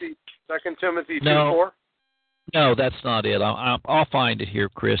it. 2 Timothy 2:4? No, that's not it. I'll find it here,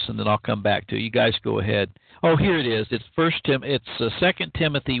 Chris, and then I'll come back to it. You guys go ahead. Oh, here it is. It's 2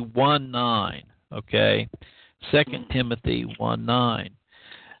 Timothy 1:9. Okay, 2 Timothy 1:9,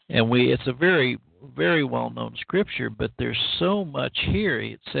 and it's a very, very well-known scripture, but there's so much here.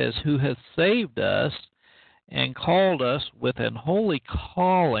 It says, "Who hath saved us and called us with an holy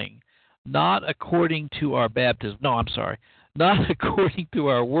calling, not according to our baptism." No, I'm sorry. Not according to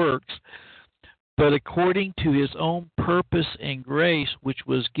our works, but according to his own purpose and grace, which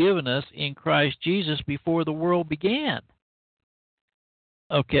was given us in Christ Jesus before the world began.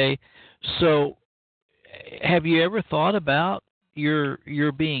 Okay, so have you ever thought about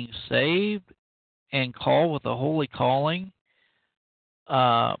your being saved and called with a holy calling?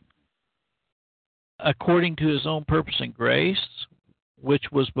 According to his own purpose and grace,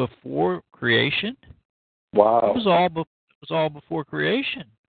 which was before creation. Wow. It was all before creation.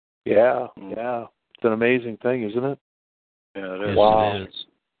 Yeah. It's an amazing thing, isn't it? Yeah, it is. Wow. It is.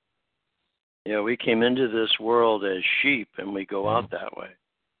 Yeah, we came into this world as sheep, and we go out that way.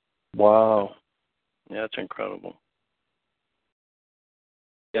 Wow. Yeah, it's incredible.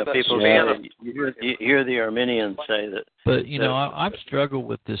 Yeah, people you hear the Arminians say that. But I've struggled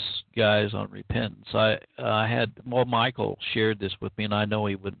with this, guys, on repentance. Michael shared this with me, and I know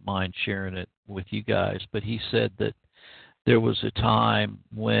he wouldn't mind sharing it with you guys. But he said that there was a time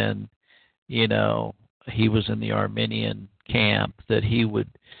when, he was in the Arminian camp, that he would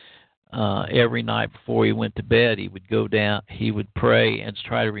every night before he went to bed, he would go down, he would pray and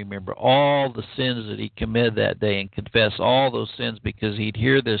try to remember all the sins that he committed that day and confess all those sins, because he'd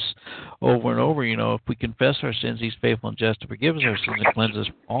hear this over and over, if we confess our sins, he's faithful and just to forgive us our sins and cleanse us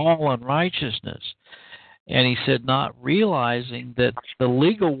from all unrighteousness. And he said, not realizing that the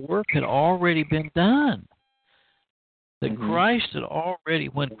legal work had already been done. That Christ had already,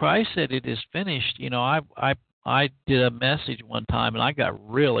 when Christ said it is finished, I did a message one time, and I got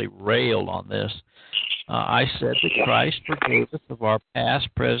really railed on this. I said that Christ forgave us of our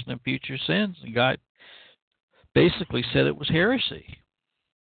past, present, and future sins, and God basically said it was heresy.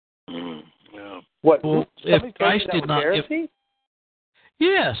 Yeah. What? Well, if Christ did not,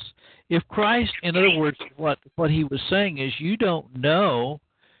 yes, if Christ, in other words, what he was saying is, you don't know,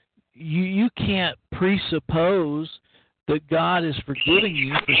 you can't presuppose that God is forgiving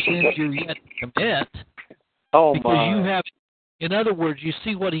you for sins you're yet to commit. Oh, because you have, in other words, you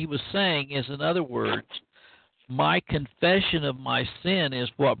see what he was saying is, in other words, my confession of my sin is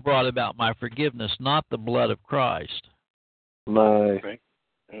what brought about my forgiveness, not the blood of Christ. Right.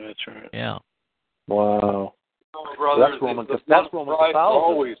 That's right. Yeah. Wow. Oh, brother, that's Roman Catholicism.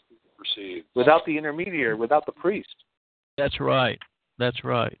 Always received. Without the intermediary, without the priest. That's right. That's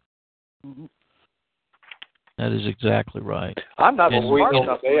right. Mm-hmm. That is exactly right. I'm not smart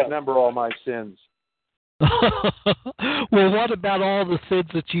enough to remember all my sins. Well, what about all the sins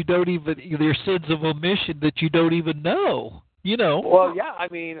that you don't even, they're sins of omission that you don't even know? You know. Well, yeah, I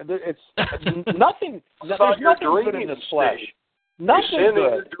mean, it's nothing. There's nothing good in the flesh. Nothing you sin good.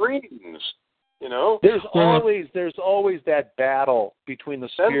 in your dreams. You know. There's always that battle between the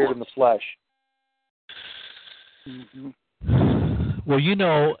spirit and the flesh. Mm-hmm. Well, you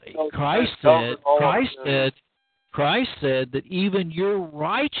know, Christ said that even your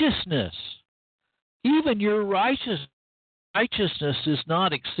righteousness does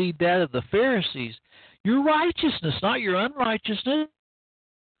not exceed that of the Pharisees. Your righteousness, not your unrighteousness.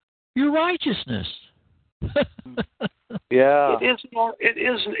 Your righteousness. Yeah. It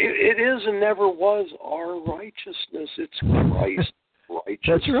is and never was our righteousness. It's Christ's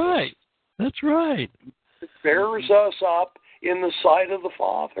righteousness. That's right. It bears us up in the sight of the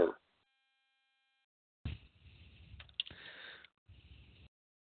Father.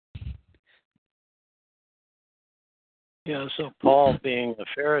 Yeah, so Paul, being a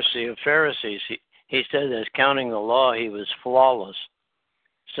Pharisee of Pharisees, he said that counting the law, he was flawless.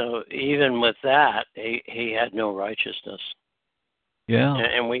 So even with that, he had no righteousness. Yeah.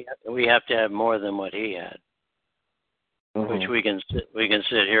 And we have to have more than what he had, which we can sit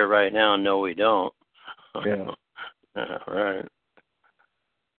here right now and know we don't. Yeah. Right.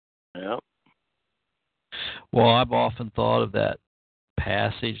 Yeah. Well, I've often thought of that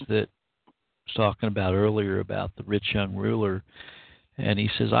passage that I was talking about earlier about the rich young ruler, and he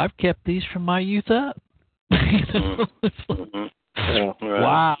says, "I've kept these from my youth up."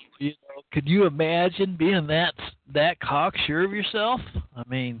 Wow. You know, could you imagine being that cocksure of yourself? I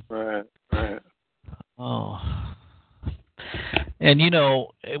mean, right. Oh. And you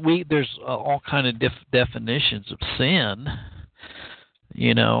know, there's all kind of definitions of sin.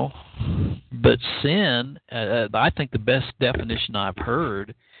 You know, but sin, I think the best definition I've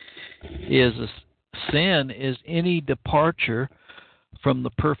heard is sin is any departure from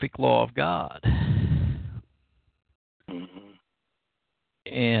the perfect law of God. Mm-hmm.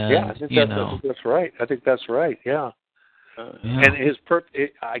 And yeah, I think that's right. I think that's right. Yeah. And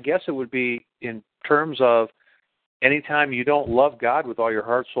I guess it would be in terms of anytime you don't love God with all your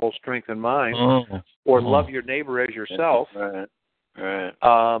heart, soul, strength, and mind, or love your neighbor as yourself, right.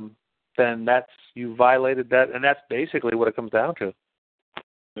 Then you violated that, and that's basically what it comes down to.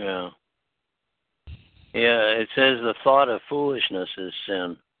 Yeah. Yeah, it says the thought of foolishness is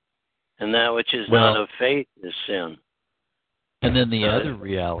sin, and that which is not of faith is sin. And then the other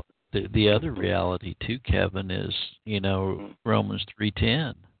reality too, Kevin, is Romans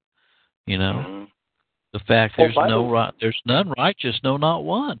 3:10. The fact there's none righteous, no, not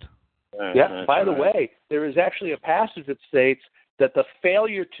one. Yeah. By the way, there is actually a passage that states that the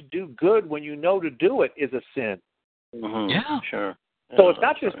failure to do good when you know to do it is a sin. Mm-hmm. Yeah, sure. So it's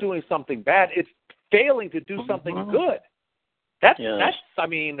not just doing something bad; it's failing to do something good. That's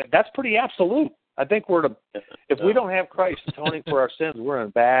pretty absolute. I think if we don't have Christ atoning for our sins, we're in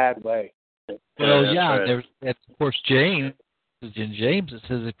a bad way. Well, there's of course James. In James it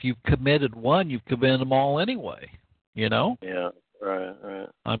says if you've committed one, you've committed them all anyway. You know. Yeah. Right.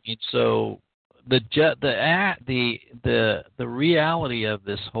 I mean, so the reality of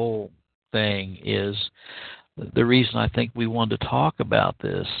this whole thing is the reason I think we wanted to talk about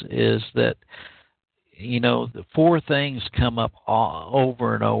this is that the four things come up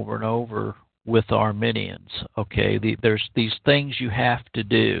over and over and over with Arminians. Okay, there's these things you have to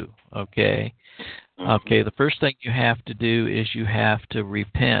do. Okay. Okay, the first thing you have to do is you have to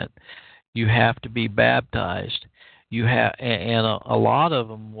repent. You have to be baptized. And a lot of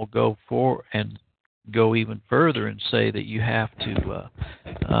them will go go even further and say that you have to,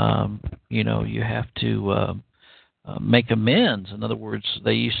 make amends. In other words,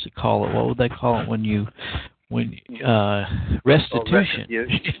 they used to call it, what would they call it restitution.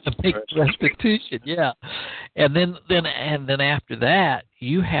 Restitution, yeah. And then after that,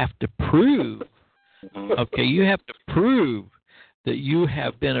 you have to prove. Okay, you have to prove that you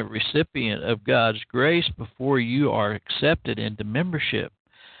have been a recipient of God's grace before you are accepted into membership.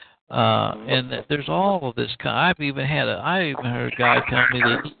 And that there's all of this. I even heard a guy tell me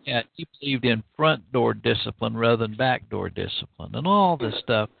that he believed in front door discipline rather than back door discipline, and all this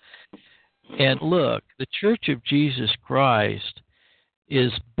stuff. And look, the Church of Jesus Christ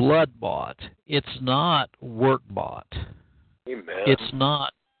is blood bought. It's not work bought. Amen. It's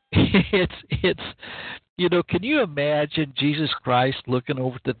not. It's. Can you imagine Jesus Christ looking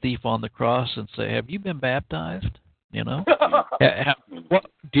over at the thief on the cross and say, "Have you been baptized?"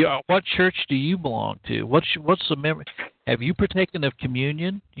 What church do you belong to? What's the memory? Have you partaken of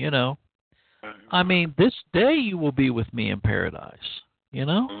communion? I mean, this day you will be with me in paradise.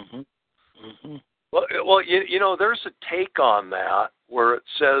 Well, you know, there's a take on that where it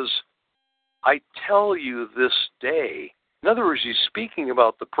says, I tell you this day. In other words, he's speaking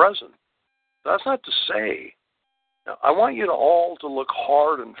about the present. That's not to say. Now, I want you all to look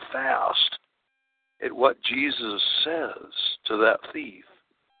hard and fast at what Jesus says to that thief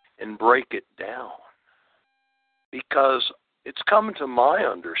and break it down. Because it's come to my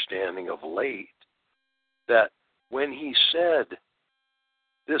understanding of late that when he said,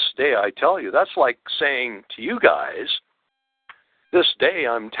 this day I tell you, that's like saying to you guys, this day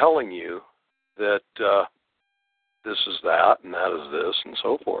I'm telling you that this is that and that is this and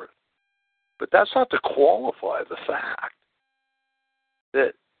so forth. But that's not to qualify the fact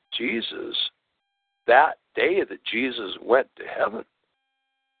that Jesus, that day that Jesus went to heaven,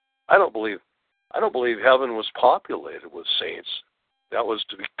 I don't believe heaven was populated with saints. That was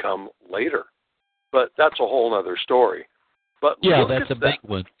to become later. But that's a whole other story. But yeah, that's a big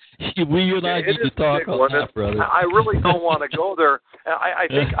one. We and I need to talk on that, brother. I really don't want to go there.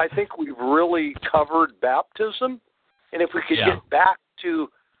 I think we've really covered baptism, and if we could get back to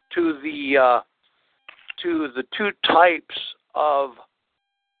the two types of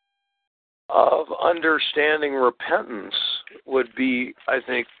understanding repentance would be, I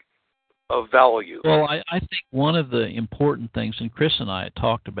think, of value. Well, I think one of the important things, and Chris and I had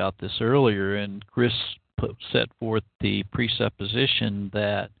talked about this earlier, and Chris set forth the presupposition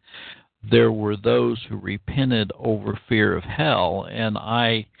that there were those who repented over fear of hell, and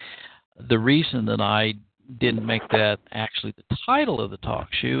the reason that I didn't make that actually the title of the talk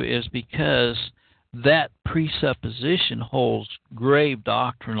show is because that presupposition holds grave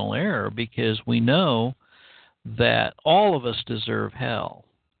doctrinal error, because we know that all of us deserve hell.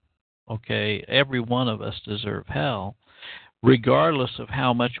 Okay, every one of us deserve hell. Regardless of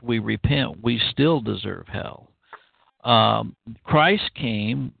how much we repent, we still deserve hell. Christ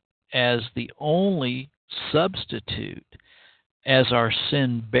came as the only substitute, as our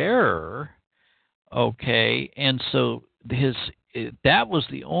sin bearer, okay, and so that was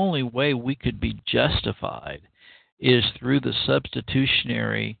the only way we could be justified, is through the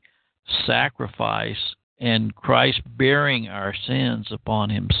substitutionary sacrifice and Christ bearing our sins upon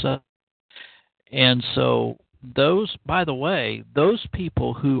himself. And so by the way, those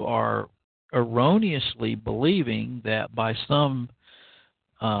people who are erroneously believing that by some,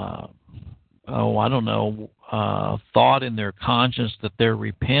 thought in their conscience that they're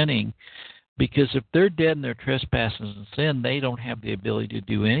repenting, because if they're dead in their trespasses and sin, they don't have the ability to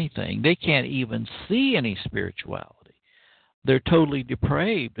do anything. They can't even see any spirituality. They're totally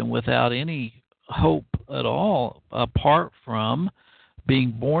depraved and without any hope at all, apart from being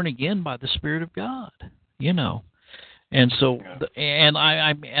born again by the Spirit of God. You know, and so, and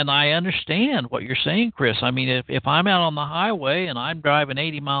I understand what you're saying, Chris. I mean, if I'm out on the highway and I'm driving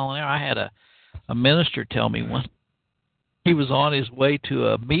 80 miles an hour, I had a minister tell me once he was on his way to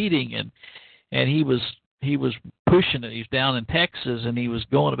a meeting and he was pushing it. He's down in Texas and he was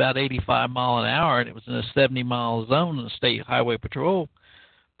going about 85 miles an hour, and it was in a 70-mile zone, and the State Highway Patrol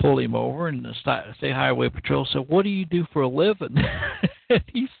pulled him over, and the State Highway Patrol said, "What do you do for a living?" And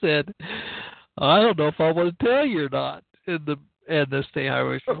he said, "I don't know if I want to tell you or not." And the State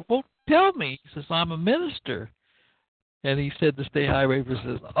Highway said, "Well, tell me." He says, "I'm a minister." And he said, the State Highway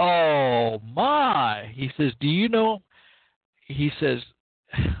says, "Oh my!" He says, "Do you know?" He says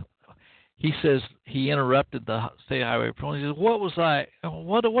he interrupted the State Highway Patrol. He says, "What was I?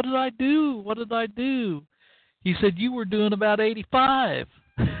 What did I do? What did I do?" He said, "You were doing about 85."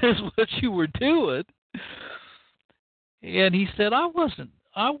 Is what you were doing. And he said, I wasn't,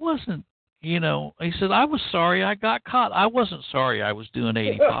 you know, he said, I was sorry I got caught. I wasn't sorry I was doing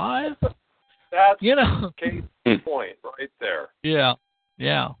 85. That's, you know, case point right there. Yeah.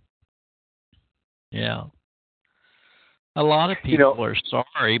 A lot of people are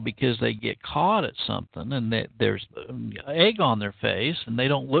sorry because they get caught at something and there's egg on their face and they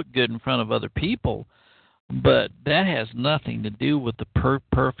don't look good in front of other people. But that has nothing to do with the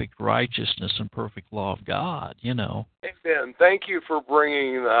perfect righteousness and perfect law of God, you know. Amen. Thank you for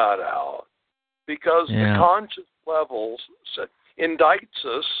bringing that out. Because the conscious levels indicts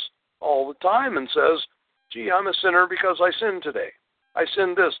us all the time and says, gee, I'm a sinner because I sinned today. I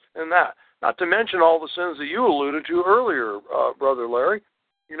sinned this and that. Not to mention all the sins that you alluded to earlier, Brother Larry.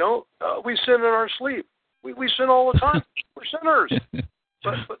 You know, we sin in our sleep. We sin all the time. We're sinners.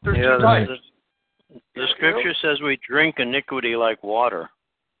 But there's two types. The scripture says we drink iniquity like water.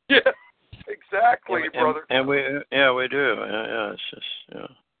 Yeah, exactly, brother. And we do. Yeah, it's just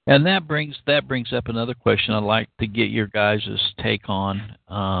And that brings up another question I'd like to get your guys' take on,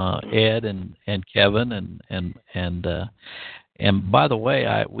 Ed and Kevin, and by the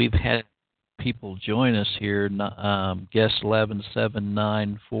way, we've had people join us here. Guest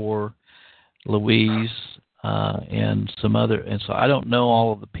 11794, Louise, and some other. And so I don't know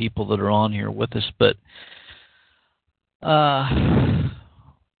all of the people that are on here with us, but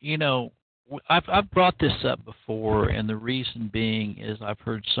I've brought this up before, and the reason being is I've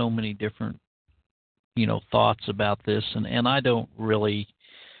heard so many different thoughts about this, and I don't really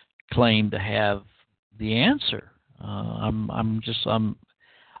claim to have the answer.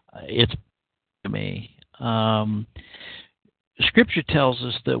 It's to me. Scripture tells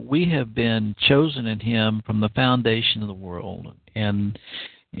us that we have been chosen in Him from the foundation of the world, and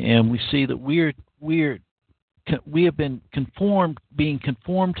we see that we have been being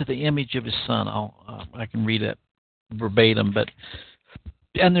conformed to the image of His Son. I can read it verbatim,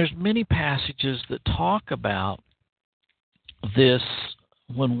 and there's many passages that talk about this.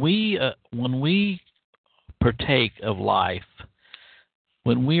 When we partake of life,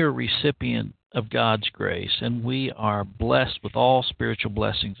 when we are recipient of God's grace, and we are blessed with all spiritual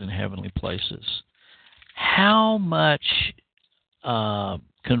blessings in heavenly places, how much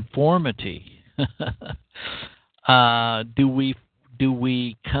conformity do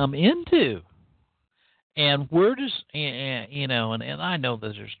we come into? And where does and I know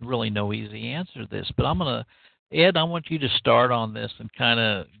that there's really no easy answer to this, but Ed, I want you to start on this and kind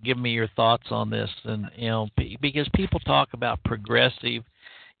of give me your thoughts on this, and because people talk about progressive.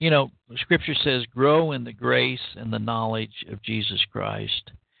 Scripture says, "Grow in the grace and the knowledge of Jesus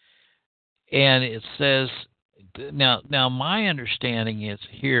Christ," and it says, now my understanding is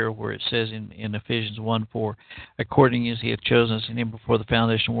here where it says in Ephesians 1:4, according as He hath chosen us in Him before the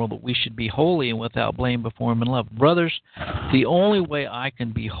foundation of the world, that we should be holy and without blame before Him in love. Brothers, the only way I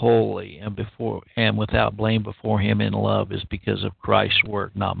can be holy and without blame before Him in love is because of Christ's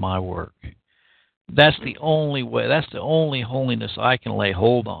work, not my work. That's the only way. That's the only holiness I can lay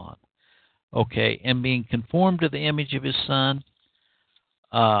hold on. Okay, and being conformed to the image of His Son.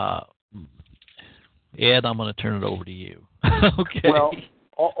 Ed, I'm going to turn it over to you. Okay. Well,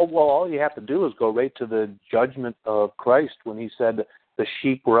 all you have to do is go right to the judgment of Christ when He said, "The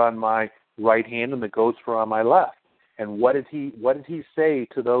sheep were on my right hand and the goats were on my left." And what did He say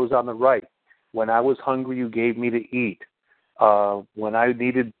to those on the right? "When I was hungry, you gave me to eat. When I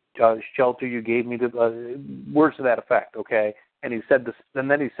needed shelter, you gave me words to that effect." Okay, and He said this, and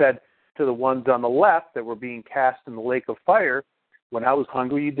then He said to the ones on the left that were being cast in the lake of fire, "When I was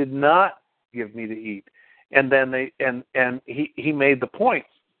hungry, you did not give me to eat." And then he made the point.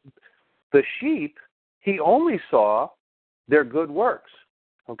 The sheep, He only saw their good works.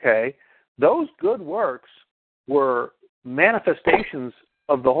 Okay, those good works were manifestations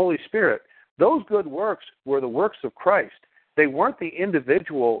of the Holy Spirit. Those good works were the works of Christ. They weren't the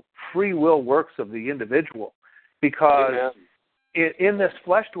individual free will works of the individual, because in this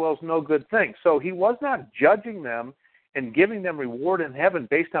flesh dwells no good thing. So He was not judging them and giving them reward in heaven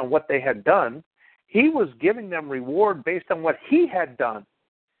based on what they had done. He was giving them reward based on what He had done.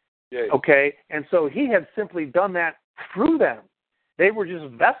 Yes. Okay? And so He had simply done that through them. They were just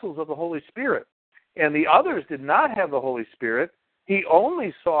vessels of the Holy Spirit. And the others did not have the Holy Spirit. He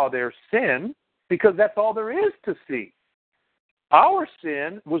only saw their sin because that's all there is to see. Our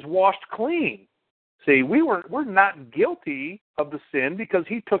sin was washed clean. See, we're not guilty of the sin because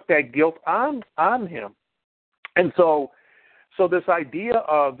He took that guilt on Him. And so this idea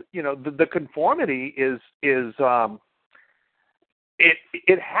of the conformity it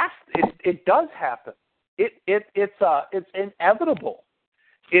does happen. It's inevitable.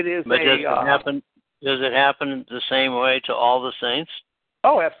 It is. But does it happen? Does it happen the same way to all the saints?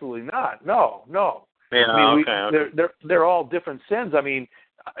 Oh, absolutely not. No. Yeah, I mean, okay. They're all different sins. I mean,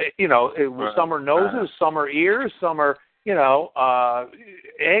 some are noses, some are ears, some are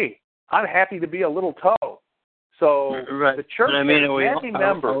hey, I'm happy to be a little toe. So the church has many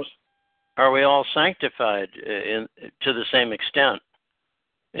members. Are we all sanctified to the same extent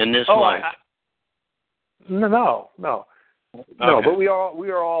in this life? No. Okay. No, but we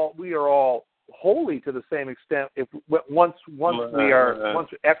are all holy to the same extent.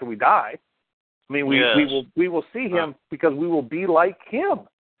 After we die. I mean, we will see Him because we will be like Him.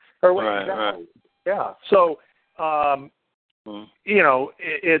 Right. Yeah. So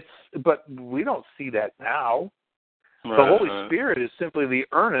but we don't see that now. Right, the Holy Spirit is simply the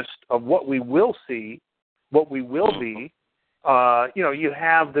earnest of what we will see, what we will be. You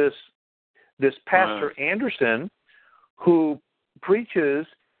have this Pastor Anderson who preaches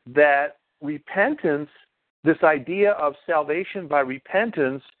that repentance, this idea of salvation by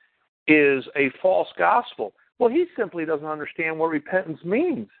repentance, is a false gospel. Well, he simply doesn't understand what repentance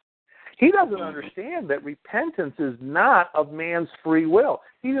means. He doesn't understand that repentance is not of man's free will.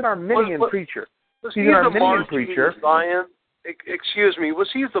 He's an Arminian preacher. Was He's he an the Arminian marching preacher. to Zion? Excuse me, was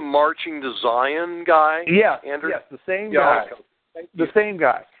he the marching to Zion guy? Yes, Andrew? yes, the same guy. Okay. The same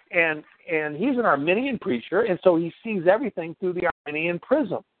guy. And he's an Arminian preacher, and so he sees everything through the Arminian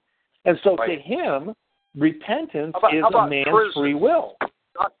prism. And so to him, repentance is a man's free will.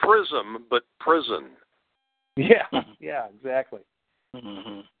 Not prism, but prison. Yeah, yeah, exactly.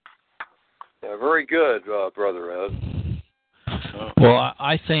 Mm-hmm. Yeah, very good, Brother Ed. Well,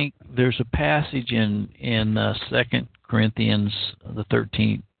 I think there's a passage in 2 Corinthians, the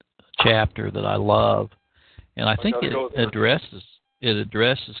 13th chapter, that I love, and I think it addresses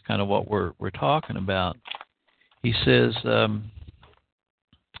kind of what we're talking about. He says,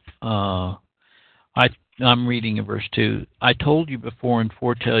 I'm reading in verse 2, I told you before and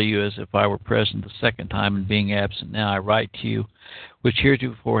foretell you as if I were present the second time, and being absent now I write to you, which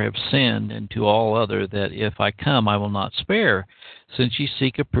heretofore have sinned, and to all other, that if I come I will not spare, since ye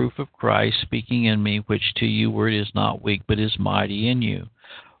seek a proof of Christ speaking in me, which to you word is not weak, but is mighty in you.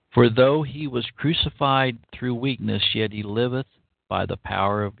 For though he was crucified through weakness, yet he liveth by the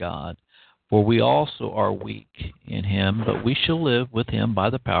power of God. For we also are weak in him, but we shall live with him by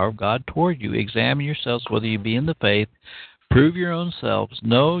the power of God toward you. Examine yourselves whether you be in the faith. Prove your own selves.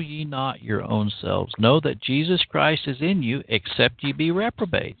 Know ye not your own selves. Know that Jesus Christ is in you, except ye be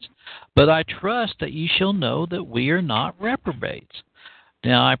reprobates. But I trust that ye shall know that we are not reprobates.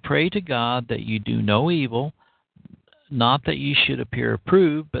 Now I pray to God that you do no evil, not that ye should appear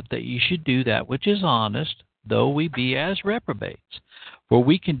approved, but that ye should do that which is honest, though we be as reprobates. For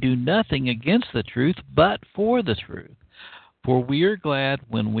we can do nothing against the truth, but for the truth. For we are glad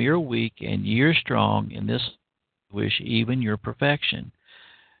when we are weak, and ye are strong, in this wish even your perfection.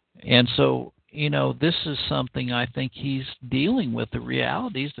 And so, this is something I think he's dealing with, the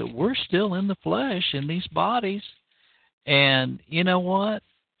realities that we're still in the flesh, in these bodies. And you know what?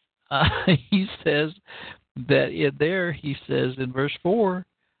 He says that he says in verse 4,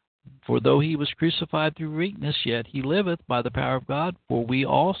 for though he was crucified through weakness, yet he liveth by the power of God. For we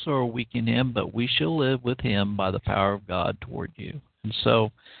also are weak in him, but we shall live with him by the power of God toward you. And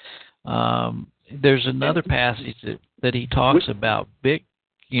so there's another passage that he talks about. I'd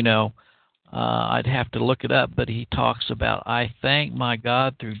have to look it up, but he talks about, I thank my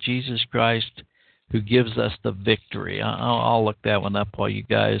God through Jesus Christ who gives us the victory. I'll look that one up while you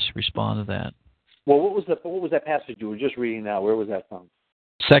guys respond to that. Well, what was that passage you were just reading now? Where was that from?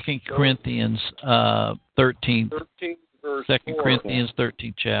 2 Corinthians 13. 13 verse 2 Corinthians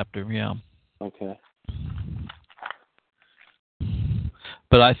 13th chapter, yeah. Okay.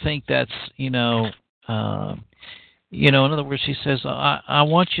 But I think that's, in other words, he says, I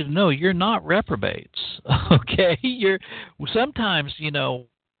want you to know you're not reprobates, okay? Sometimes,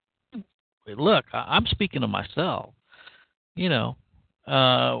 look, I'm speaking of myself, we're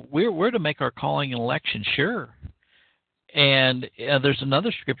to make our calling and election sure. And there's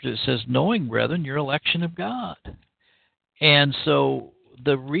another scripture that says, knowing, brethren, your election of God. And so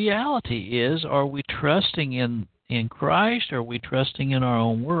the reality is, are we trusting in Christ, or are we trusting in our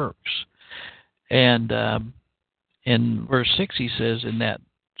own works? And in verse 6 he says, in that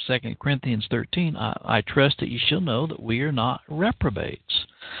 2 Corinthians 13, I trust that you shall know that we are not reprobates.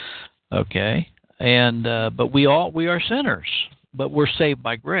 Okay? And but we are sinners, but we're saved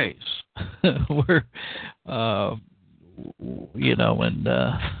by grace. We're and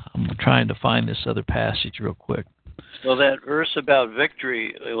I'm trying to find this other passage real quick. Well, that verse about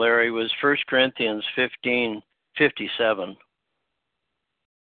victory, Larry, was 1 Corinthians 15:57.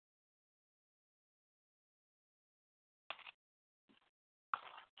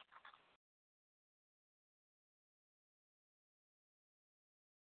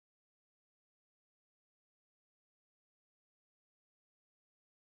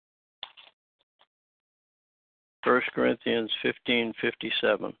 First Corinthians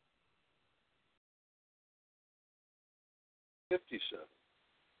 15:57. 57.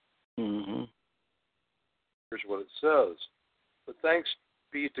 Mm-hmm. Here's what it says. But thanks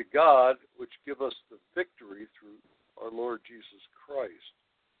be to God, which give us the victory through our Lord Jesus Christ.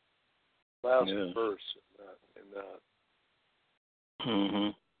 Last verse in that. Mm-hmm.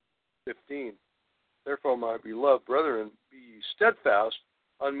 15. Therefore, my beloved brethren, be ye steadfast,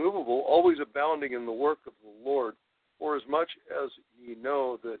 unmovable, always abounding in the work of the Lord, for as much as ye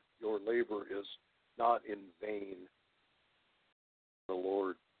know that your labor is not in vain. The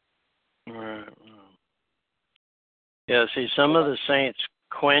Lord. Right. Yeah, see, some of the saints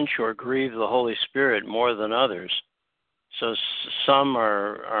quench or grieve the Holy Spirit more than others. So some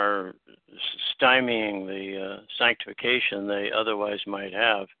are stymieing the sanctification they otherwise might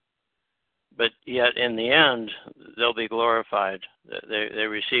have. but yet in the end, they'll be glorified. They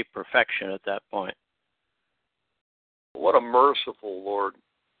receive perfection at that point. What a merciful Lord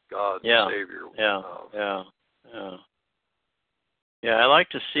God and Savior. Yeah, I like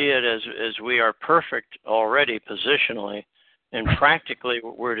to see it as we are perfect already positionally, and practically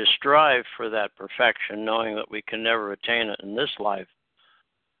we're to strive for that perfection, knowing that we can never attain it in this life.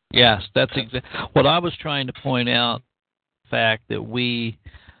 Yes, that's what I was trying to point out. The fact that we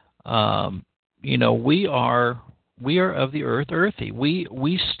are of the earth, earthy.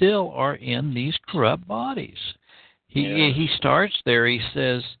 We still are in these corrupt bodies. He starts there. He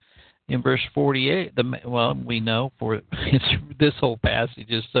says in verse 48. We know for this whole passage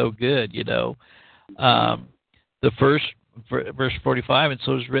is so good. The first. Verse 45, and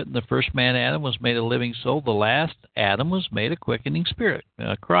so is written, the first man, Adam, was made a living soul. The last, Adam, was made a quickening spirit.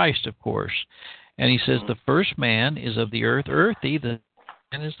 Christ, of course. And he says the first man is of the earth, earthy. The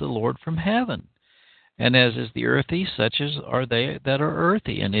man is the Lord from heaven. And as is the earthy, such as are they that are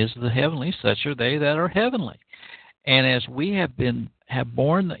earthy. And is the heavenly, such are they that are heavenly. And as we have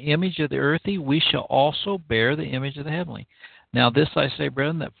borne the image of the earthy, we shall also bear the image of the heavenly. Now this I say,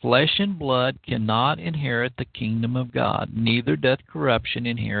 brethren, that flesh and blood cannot inherit the kingdom of God, neither doth corruption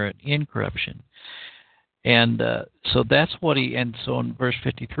inherit incorruption. And so that's what and so in verse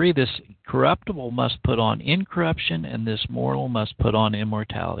 53, this corruptible must put on incorruption, and this mortal must put on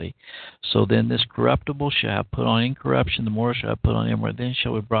immortality. So then this corruptible shall have put on incorruption, the mortal shall have put on immortality. Then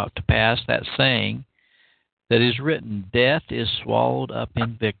shall be brought to pass that saying that is written, death is swallowed up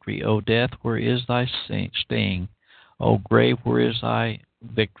in victory. O death, where is thy sting? O grave, where is thy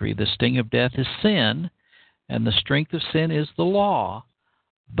victory? The sting of death is sin, and the strength of sin is the law.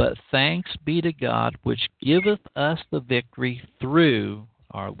 But thanks be to God, which giveth us the victory through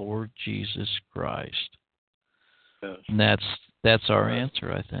our Lord Jesus Christ. Yes. And that's our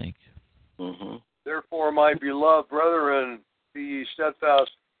answer, I think. Mm-hmm. Therefore, my beloved brethren, be ye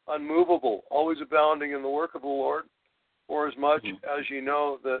steadfast, unmovable, always abounding in the work of the Lord, for as much as ye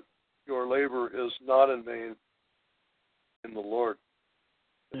know that your labor is not in vain in the Lord.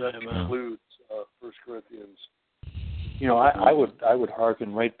 And that concludes 1 Corinthians. I would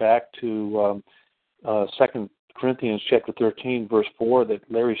hearken right back to 2 Corinthians chapter 13, verse 4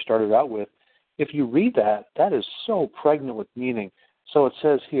 that Larry started out with. If you read that, that is so pregnant with meaning. So it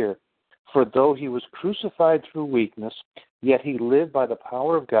says here, for though he was crucified through weakness, yet he lived by the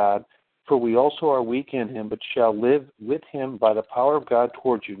power of God, for we also are weak in him, but shall live with him by the power of God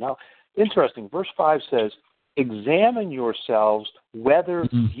towards you. Now, interesting, verse 5 says, examine yourselves whether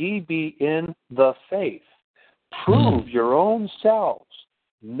ye be in the faith. Prove your own selves.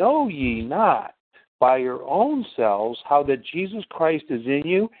 Know ye not by your own selves how that Jesus Christ is in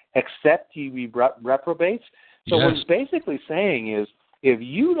you, except ye be reprobates? So what he's basically saying is, if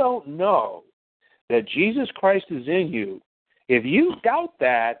you don't know that Jesus Christ is in you, if you doubt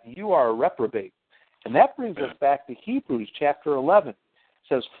that, you are a reprobate. And that brings us back to Hebrews chapter 11. It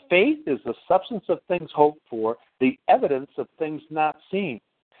says, faith is the substance of things hoped for, the evidence of things not seen.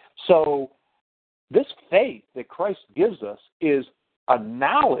 So this faith that Christ gives us is a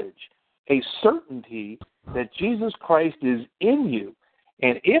knowledge, a certainty that Jesus Christ is in you.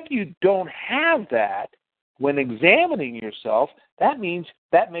 And if you don't have that, when examining yourself, that means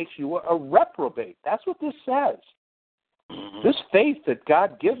that makes you a reprobate. That's what this says. This faith that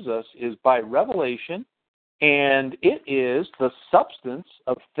God gives us is by revelation, and it is the substance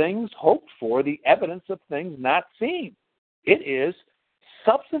of things hoped for, the evidence of things not seen. It is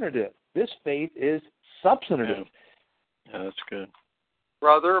substantive. This faith is substantive. Yeah, that's good.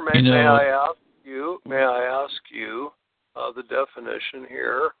 Brother, may I ask you the definition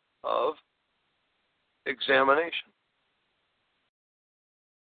here of examination?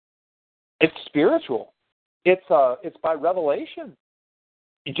 It's spiritual. It's by revelation.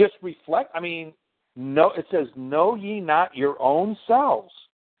 You just reflect. It says, know ye not your own selves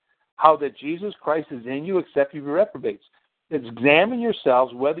how that Jesus Christ is in you, except you be reprobates. Examine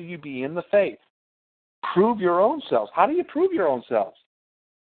yourselves whether you be in the faith. Prove your own selves. How do you prove your own selves?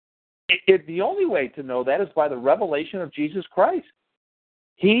 The only way to know that is by the revelation of Jesus Christ.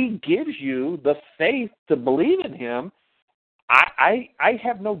 He gives you the faith to believe in him. I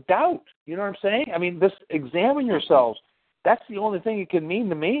have no doubt. You know what I'm saying? This examine yourselves. That's the only thing it can mean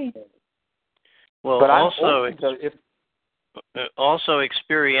to me. Well, but also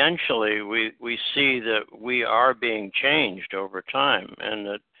experientially, we see that we are being changed over time, and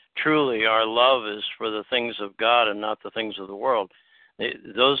that truly our love is for the things of God and not the things of the world.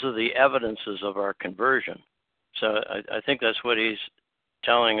 Those are the evidences of our conversion. So I think that's what he's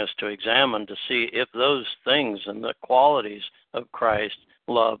telling us to examine, to see if those things and the qualities of Christ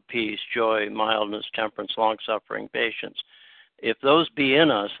love, peace, joy, mildness, temperance, long-suffering, patience. If those be in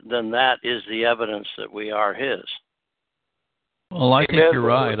us, then that is the evidence that we are His. Well, I think Amen. you're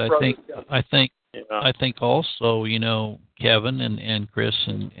right. I think also, Kevin and Chris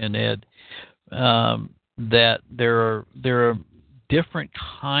and Ed, that there are different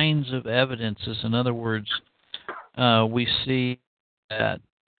kinds of evidences. In other words, we see that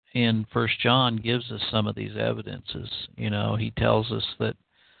in 1 John gives us some of these evidences. He tells us that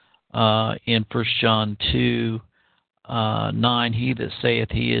in 1 John 2:9, he that saith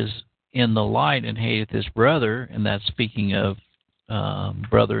he is in the light and hateth his brother, and that's speaking of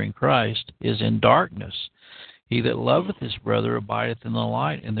brother in Christ, is in darkness. He that loveth his brother abideth in the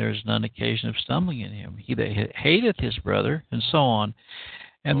light, and there is none occasion of stumbling in him. He that hateth his brother, and so on.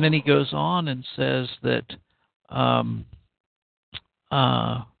 And then he goes on and says that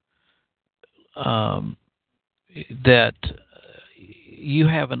that you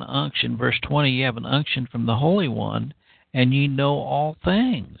have an unction, verse 20, you have an unction from the Holy One, and ye know all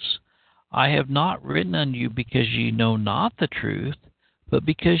things. I have not written unto you because ye know not the truth, but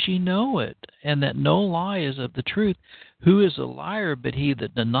because ye know it, and that no lie is of the truth. Who is a liar but he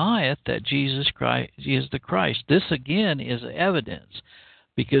that denieth that Jesus Christ is the Christ? This again is evidence,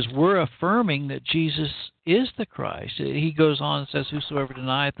 because we're affirming that Jesus is the Christ. He goes on and says, whosoever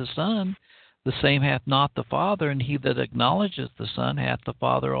denieth the Son, the same hath not the Father, and he that acknowledgeth the Son hath the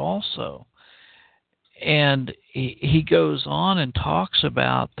Father also. And he goes on and talks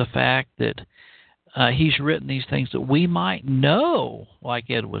about the fact that he's written these things that we might know, like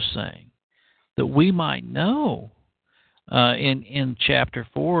Ed was saying, that we might know. In chapter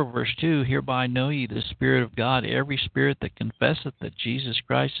 4, verse 2, hereby know ye the Spirit of God. Every spirit that confesseth that Jesus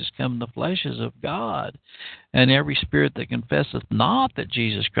Christ is come in the flesh is of God. And every spirit that confesseth not that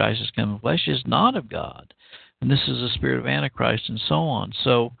Jesus Christ is come in the flesh is not of God. And this is the spirit of Antichrist, and so on.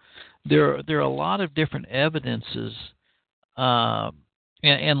 So there are a lot of different evidences.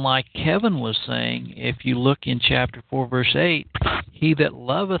 And like Kevin was saying, if you look in chapter 4, verse 8, he that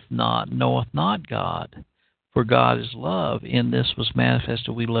loveth not knoweth not God, for God is love. In this was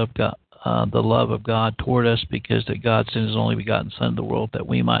manifested we love God, the love of God toward us, because that God sent His only begotten Son into the world that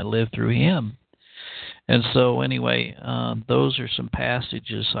we might live through Him. And so anyway, those are some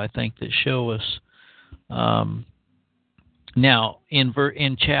passages I think that show us. Now,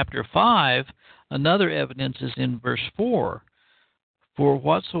 in chapter 5, another evidence is in verse 4. For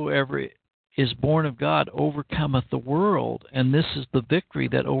whatsoever is born of God overcometh the world, and this is the victory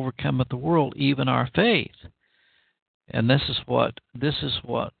that overcometh the world, even our faith. And this is what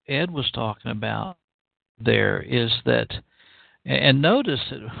Ed was talking about there, is that, and notice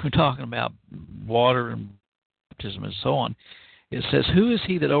that we're talking about water and baptism and so on. It says, who is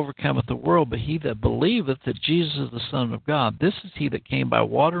he that overcometh the world, but he that believeth that Jesus is the Son of God? This is he that came by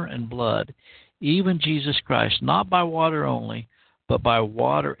water and blood, even Jesus Christ, not by water only, but by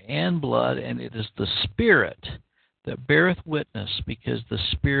water and blood, and it is the Spirit that beareth witness, because the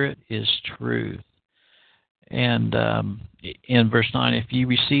Spirit is truth. And in verse 9, if ye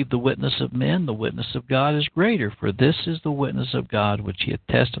receive the witness of men, the witness of God is greater, for this is the witness of God which he hath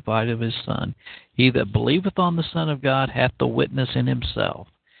testified of his Son. He that believeth on the Son of God hath the witness in himself.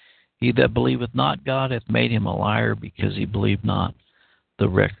 He that believeth not God hath made him a liar, because he believed not the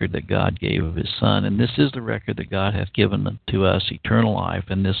record that God gave of his Son. And this is the record that God hath given to us, eternal life,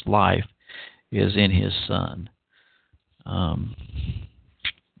 and this life is in his Son.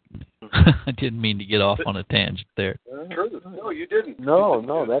 I didn't mean to get off on a tangent there. True. No, you didn't.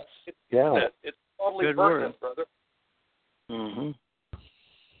 No, that's, yeah. It's totally Good pertinent, word. brother. Mm-hmm.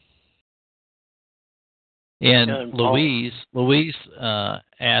 And Louise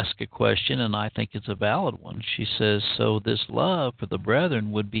asked a question, and I think it's a valid one. She says, so this love for the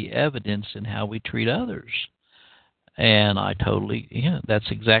brethren would be evidence in how we treat others. And I totally, that's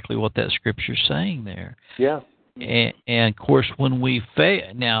exactly what that scripture's saying there. Yeah. And of course, when we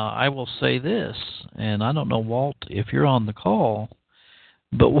fail, now I will say this, and I don't know, Walt, if you're on the call,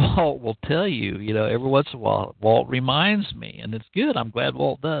 but Walt will tell you, every once in a while, Walt reminds me, and it's good. I'm glad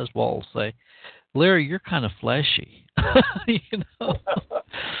Walt does. Walt will say, Larry, you're kind of fleshy. We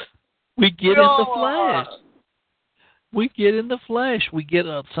get in the flesh. We get in the flesh. We get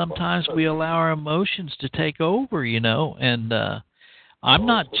sometimes we allow our emotions to take over, and I'm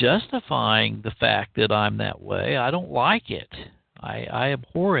not justifying the fact that I'm that way. I don't like it. I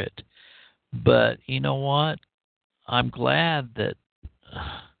abhor it. But you know what? I'm glad that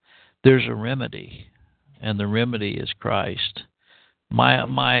there's a remedy, and the remedy is Christ.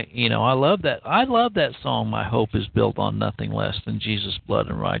 I love that song. My hope is built on nothing less than Jesus' blood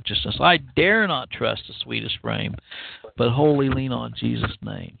and righteousness. I dare not trust the sweetest frame, but wholly lean on Jesus'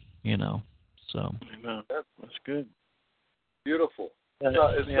 name. So. Amen. That's good. Beautiful. It's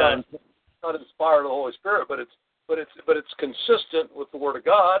not inspired of the Holy Spirit, but it's consistent with the Word of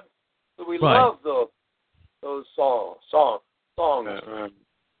God. So we love those songs. Right.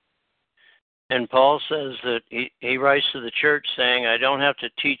 And Paul says that he writes to the church saying, I don't have to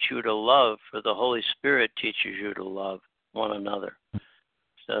teach you to love, for the Holy Spirit teaches you to love one another.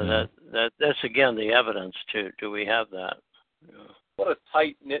 So that's again the evidence too. Do we have that? Yeah. What a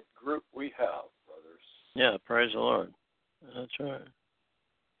tight-knit group we have, brothers. Yeah, praise the Lord. That's right.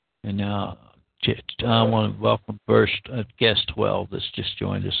 And now I want to welcome first guest 12 that's just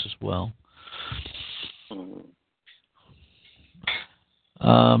joined us as well. Mm-hmm.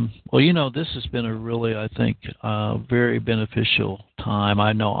 Well, this has been a really, I think, very beneficial time.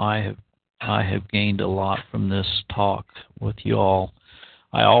 I know I have gained a lot from this talk with you all.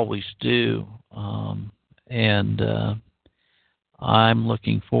 I always do, and I'm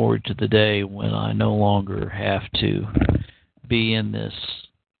looking forward to the day when I no longer have to be in this,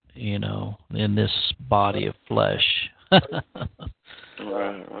 in this body of flesh. Right.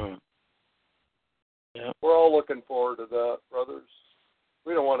 Yeah. We're all looking forward to that, brothers.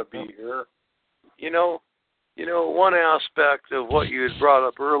 We don't want to be here. One aspect of what you had brought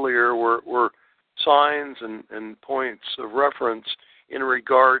up earlier were signs and points of reference in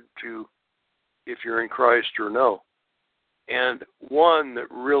regard to if you're in Christ or no. And one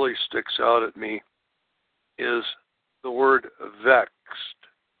that really sticks out at me is the word vexed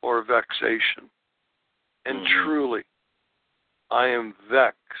or vexation. And truly, I am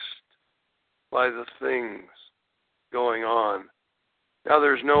vexed by the things going on. Now,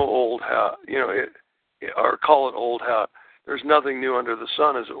 there's no old hat, or call it old hat. There's nothing new under the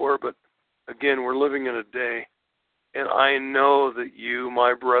sun, as it were, but again, we're living in a day, and I know that you,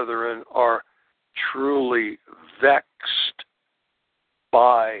 my brethren, are truly vexed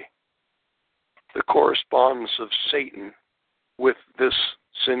by the correspondence of Satan with this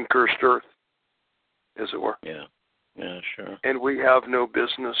sin-cursed earth, as it were. Yeah, sure. And we have no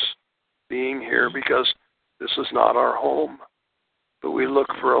business being here because this is not our home. But we look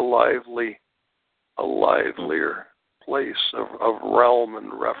for a livelier place of realm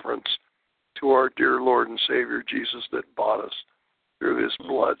and reference to our dear Lord and Savior Jesus that bought us through His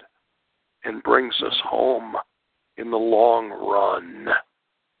blood and brings us home in the long run.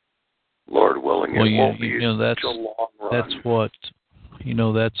 Lord willing, it won't be such a long run. That's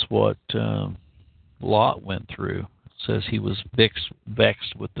what Lot went through. It says he was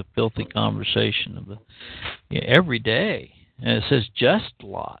vexed with the filthy conversation of every day. And it says just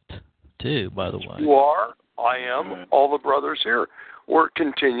Lot, too, by the way. You are, I am, all the brothers here. We're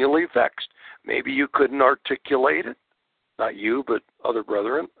continually vexed. Maybe you couldn't articulate it, not you, but other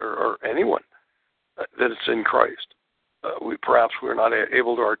brethren or anyone, that it's in Christ. Perhaps we're not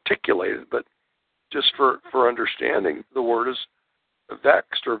able to articulate it, but just for understanding, the word is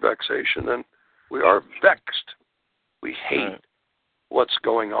vexed or vexation, and we are vexed. We hate what's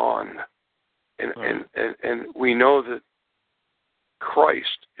going on, and we know that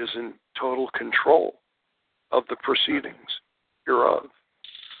Christ is in total control of the proceedings hereof.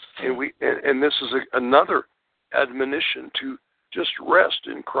 And this is another admonition to just rest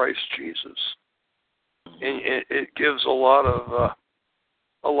in Christ Jesus. And it gives a lot of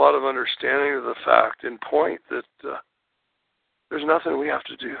understanding of the fact and point that there's nothing we have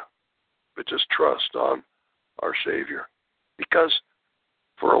to do but just trust on our Savior. Because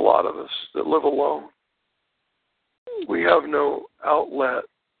for a lot of us that live alone, we have no outlet.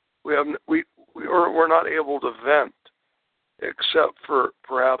 We're not able to vent except for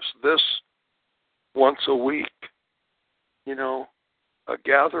perhaps this once a week, a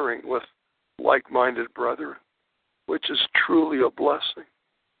gathering with like-minded brethren, which is truly a blessing.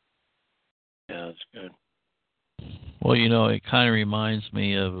 Yeah, that's good. Well, it kind of reminds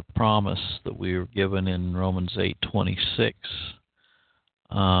me of a promise that we were given in Romans 8:26.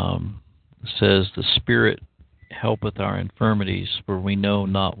 It says, the Spirit helpeth our infirmities, for we know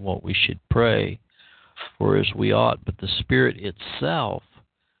not what we should pray for as we ought, but the Spirit itself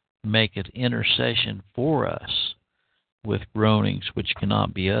maketh intercession for us with groanings which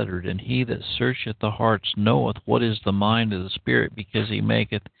cannot be uttered. And he that searcheth the hearts knoweth what is the mind of the Spirit, because he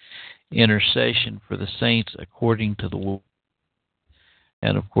maketh intercession for the saints according to the will.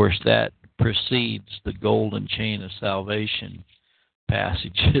 And of course that precedes the golden chain of salvation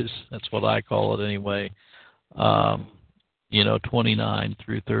passages. That's what I call it anyway. 29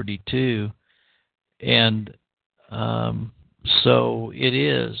 through 32. And So it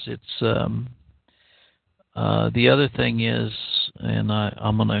is. It's the other thing is, and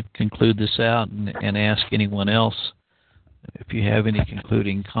I'm going to conclude this out and ask anyone else if you have any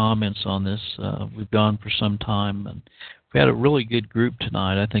concluding comments on this. We've gone for some time, and we had a really good group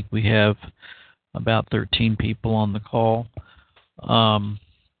tonight. I think we have about 13 people on the call.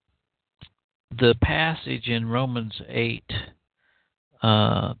 The passage in Romans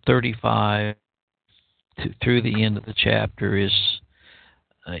 8:35 through the end of the chapter is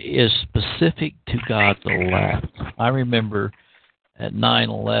specific to God's elect. I remember at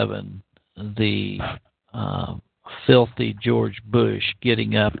 9/11 the filthy George Bush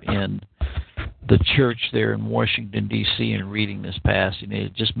getting up in the church there in Washington, D.C. and reading this passage.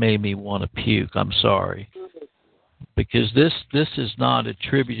 It just made me want to puke. I'm sorry. Because this is not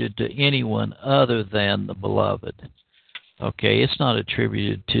attributed to anyone other than the beloved. Okay, it's not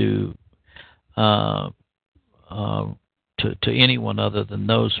attributed to anyone other than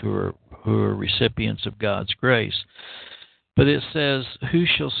those who are recipients of God's grace. But it says, "Who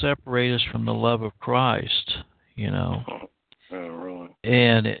shall separate us from the love of Christ?" You know,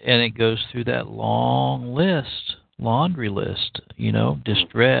 and it goes through that long list, laundry list. You know,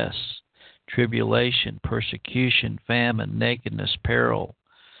 distress, tribulation, persecution, famine, nakedness, peril.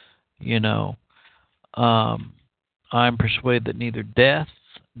 You know, I'm persuaded that neither death,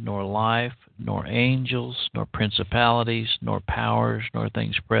 nor life, nor angels, nor principalities, nor powers, nor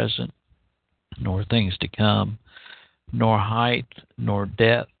things present, nor things to come, nor height, nor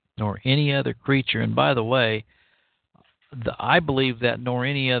depth, nor any other creature. And by the way, I believe that nor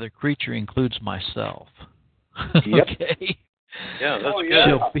any other creature includes myself. Yep. Okay. Yeah, that's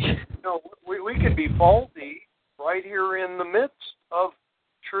good. You know, we can be faulty right here in the midst of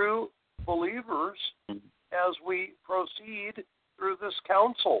true believers as we proceed through this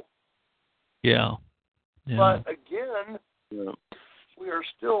counsel. Yeah. But again, we are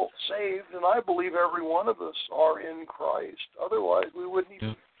still saved, and I believe every one of us are in Christ. Otherwise, we wouldn't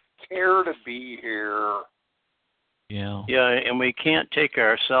even care to be here. Yeah. Yeah, and we can't take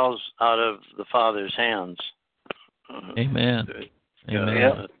ourselves out of the Father's hands. Amen. Amen.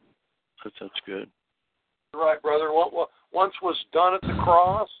 Yeah, that's good. You're right, brother. What once was done at the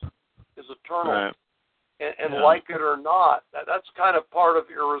cross is eternal. Right. And like it or not, that's kind of part of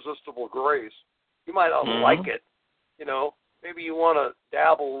irresistible grace. You might not like it, you know. Maybe you want to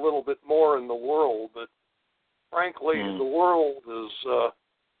dabble a little bit more in the world, but frankly, the world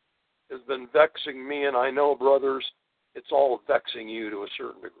has been vexing me, and I know, brothers, it's all vexing you to a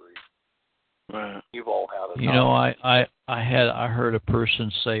certain degree. Right. You've all had it. You know, I heard a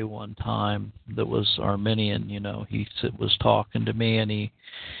person say one time that was Arminian. You know, he was talking to me, and he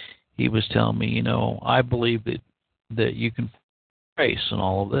was telling me, you know, I believe that you can grace and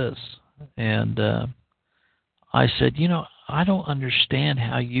all of this, and I said, you know, I don't understand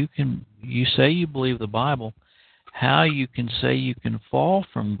how you say you believe the Bible, how you can say you can fall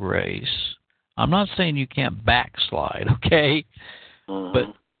from grace. I'm not saying you can't backslide, okay?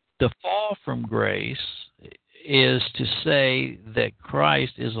 But the fall from grace is to say that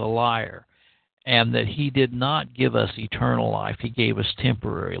Christ is a liar and that he did not give us eternal life. He gave us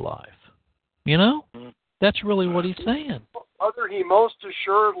temporary life. You know? That's really what he's saying. Other, he most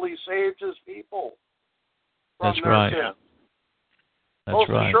assuredly saved his people from That's their right. sins. That's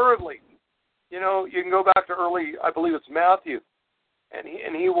most right. assuredly. You know, you can go back to early, I believe it's Matthew,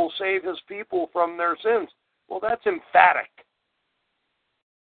 and he will save his people from their sins. Well, that's emphatic.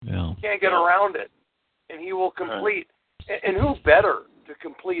 Yeah. You can't get around it. And he will complete. And who better to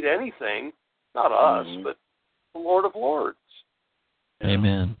complete anything, not us, but the Lord of Lords.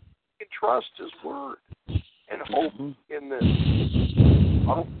 Amen. You can trust his word and hope in this.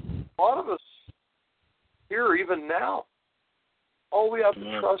 A lot of us here, even now, all we have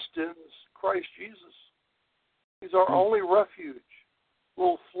to trust in is Christ Jesus. He's our only refuge.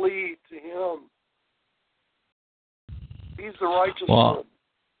 We'll flee to him. He's the righteous one.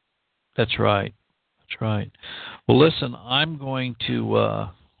 That's right. That's right. Well, listen, I'm going to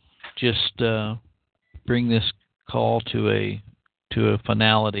just bring this call to a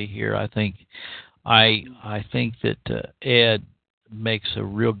finality here. I think that Ed makes a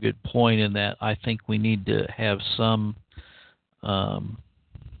real good point in that I think we need to have some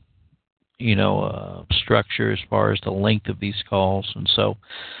structure as far as the length of these calls. And so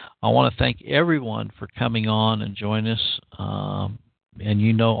I want to thank everyone for coming on and joining us.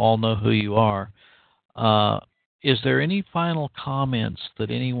 And all know who you are. Is there any final comments that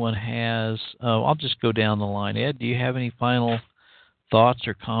anyone has? I'll just go down the line. Ed, do you have any final thoughts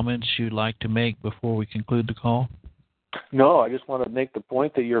or comments you'd like to make before we conclude the call? No, I just want to make the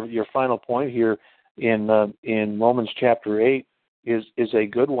point that your final point here in Romans chapter 8 is a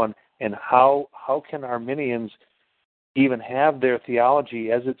good one. And how can Arminians even have their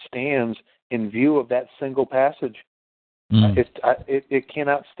theology as it stands in view of that single passage? It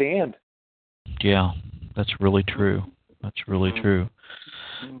cannot stand. Yeah, that's really true. That's really true.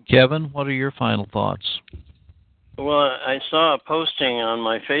 Kevin, what are your final thoughts? Well, I saw a posting on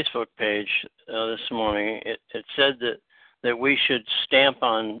my Facebook page this morning. It said that we should stamp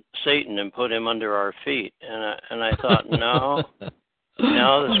on Satan and put him under our feet, and I thought, no.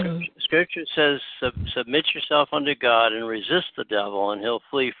 No, the scripture says, submit yourself unto God and resist the devil, and he'll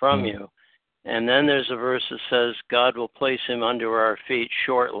flee from you. And then there's a verse that says, God will place him under our feet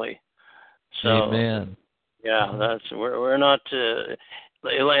shortly. So, amen. Yeah, we're not,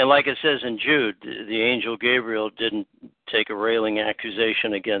 like it says in Jude, the angel Gabriel didn't take a railing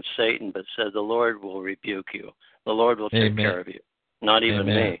accusation against Satan, but said, the Lord will rebuke you. The Lord will take care of you, not even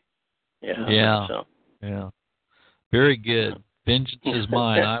me. Yeah. Yeah. Very good. Vengeance is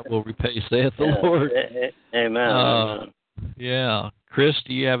mine, I will repay, saith the Lord. Amen. Yeah. Chris,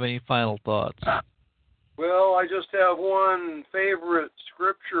 do you have any final thoughts? Well, I just have one favorite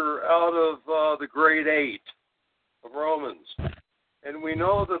scripture out of the grade 8 of Romans. And we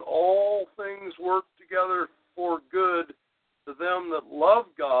know that all things work together for good to them that love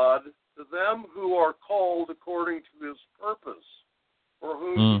God, to them who are called according to his purpose, for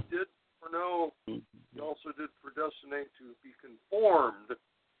whom he did foreknow, he also did predestinate to be conformed.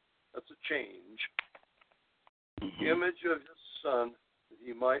 That's a change. The image of his Son, that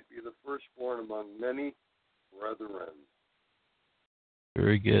he might be the firstborn among many brethren.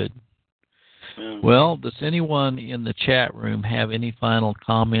 Very good. Well, does anyone in the chat room have any final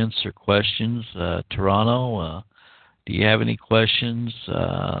comments or questions? Toronto, do you have any questions?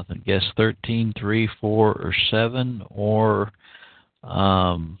 I guess 13, 3, 4, or 7, or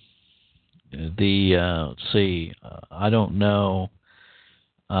let's see, I don't know.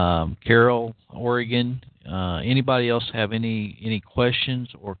 Carol, Oregon, anybody else have any questions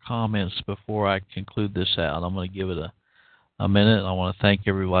or comments before I conclude this out? I'm going to give it a minute. I want to thank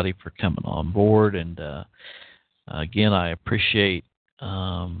everybody for coming on board, and again, I appreciate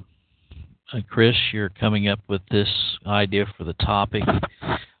Chris, you're coming up with this idea for the topic.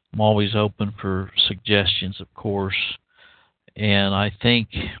 I'm always open for suggestions, of course, and I think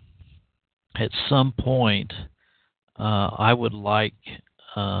at some point I would like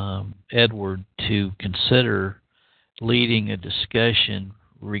Edward to consider leading a discussion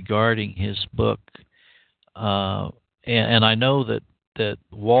regarding his book, and I know that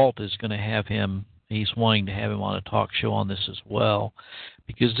Walt is going to have him. He's wanting to have him on a talk show on this as well,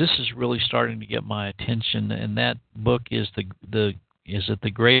 because this is really starting to get my attention. And that book is the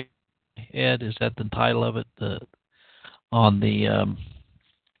Great Head? Is that the title of it?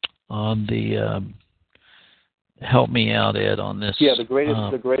 Help me out, Ed, on this. Yeah, the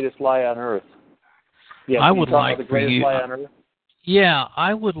greatest lie on earth. Yeah, I would like the greatest lie on earth. Yeah,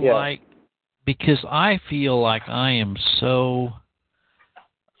 I would like, because I feel like I am so.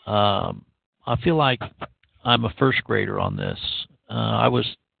 I feel like I'm a first grader on this. I was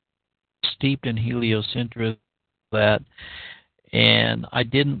steeped in heliocentrism, and I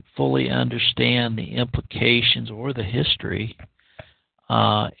didn't fully understand the implications or the history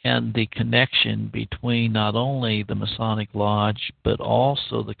and the connection between not only the Masonic Lodge, but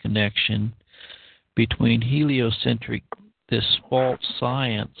also the connection between heliocentric, this false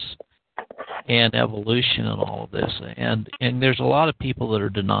science, and evolution and all of this. And there's a lot of people that are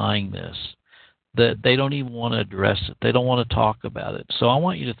denying this, that they don't even want to address it. They don't want to talk about it. So I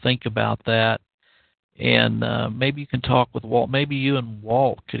want you to think about that, and maybe you can talk with Walt. Maybe you and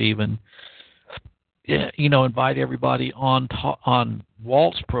Walt could even, invite everybody on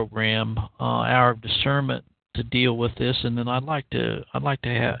Walt's program, Hour of Discernment, to deal with this. And then I want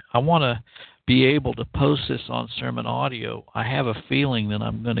to be able to post this on Sermon Audio. I have a feeling that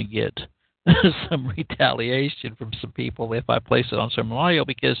I'm going to get some retaliation from some people if I place it on Sermon Audio,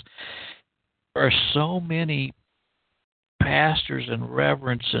 because there are so many pastors and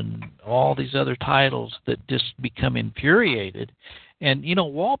reverends and all these other titles that just become infuriated. And,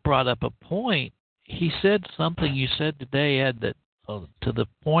 Walt brought up a point. He said something you said today, Ed, that to the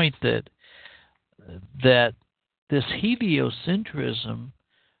point that this heliocentrism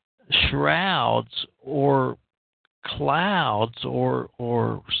shrouds or clouds or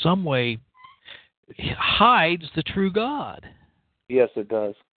some way hides the true God. Yes, it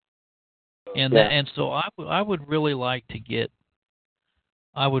does. And so I would really like to get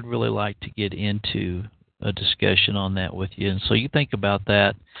into a discussion on that with you. And so you think about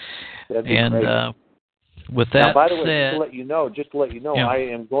that. That'd be great. With that now, by the way, said, just to let you know, yeah. I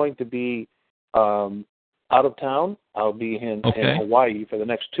am going to be out of town. I'll be in Hawaii for the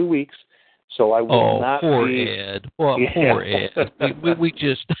next 2 weeks, so I will not poor be. Ed. Well, poor Ed. We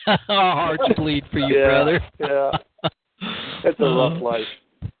just our hearts bleed for you, brother. Yeah, it's a rough life.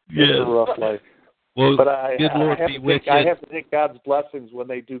 Yeah. It's a rough life. Well, but I have to take God's blessings when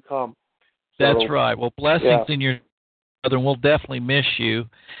they do come. So, that's right. Well, blessings in your brother, and we'll definitely miss you.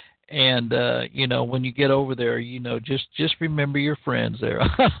 And when you get over there, just remember your friends there.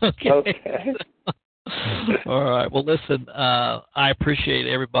 Okay. All right. Well, listen, I appreciate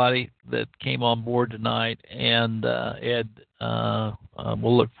everybody that came on board tonight, and Ed,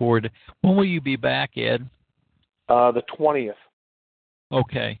 we'll look forward to. When will you be back, Ed? The 20th.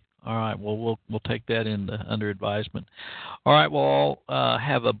 Okay. All right. Well, we'll take that under advisement. All right. Well,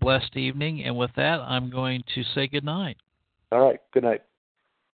 have a blessed evening, and with that, I'm going to say good night. All right. Good night.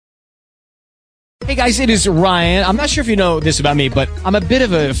 Hey guys, it is Ryan. I'm not sure if you know this about me, but I'm a bit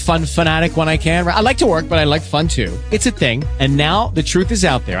of a fun fanatic when I can. I like to work, but I like fun too. It's a thing. And now the truth is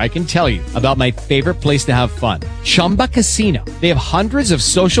out there. I can tell you about my favorite place to have fun. Chumba Casino. They have hundreds of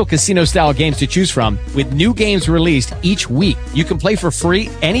social casino style games to choose from with new games released each week. You can play for free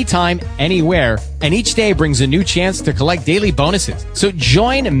anytime, anywhere. And each day brings a new chance to collect daily bonuses. So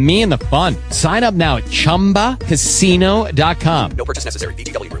join me in the fun. Sign up now at ChumbaCasino.com. No purchase necessary.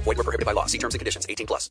 VGW Group. Void where prohibited by law. See terms and conditions. 18+.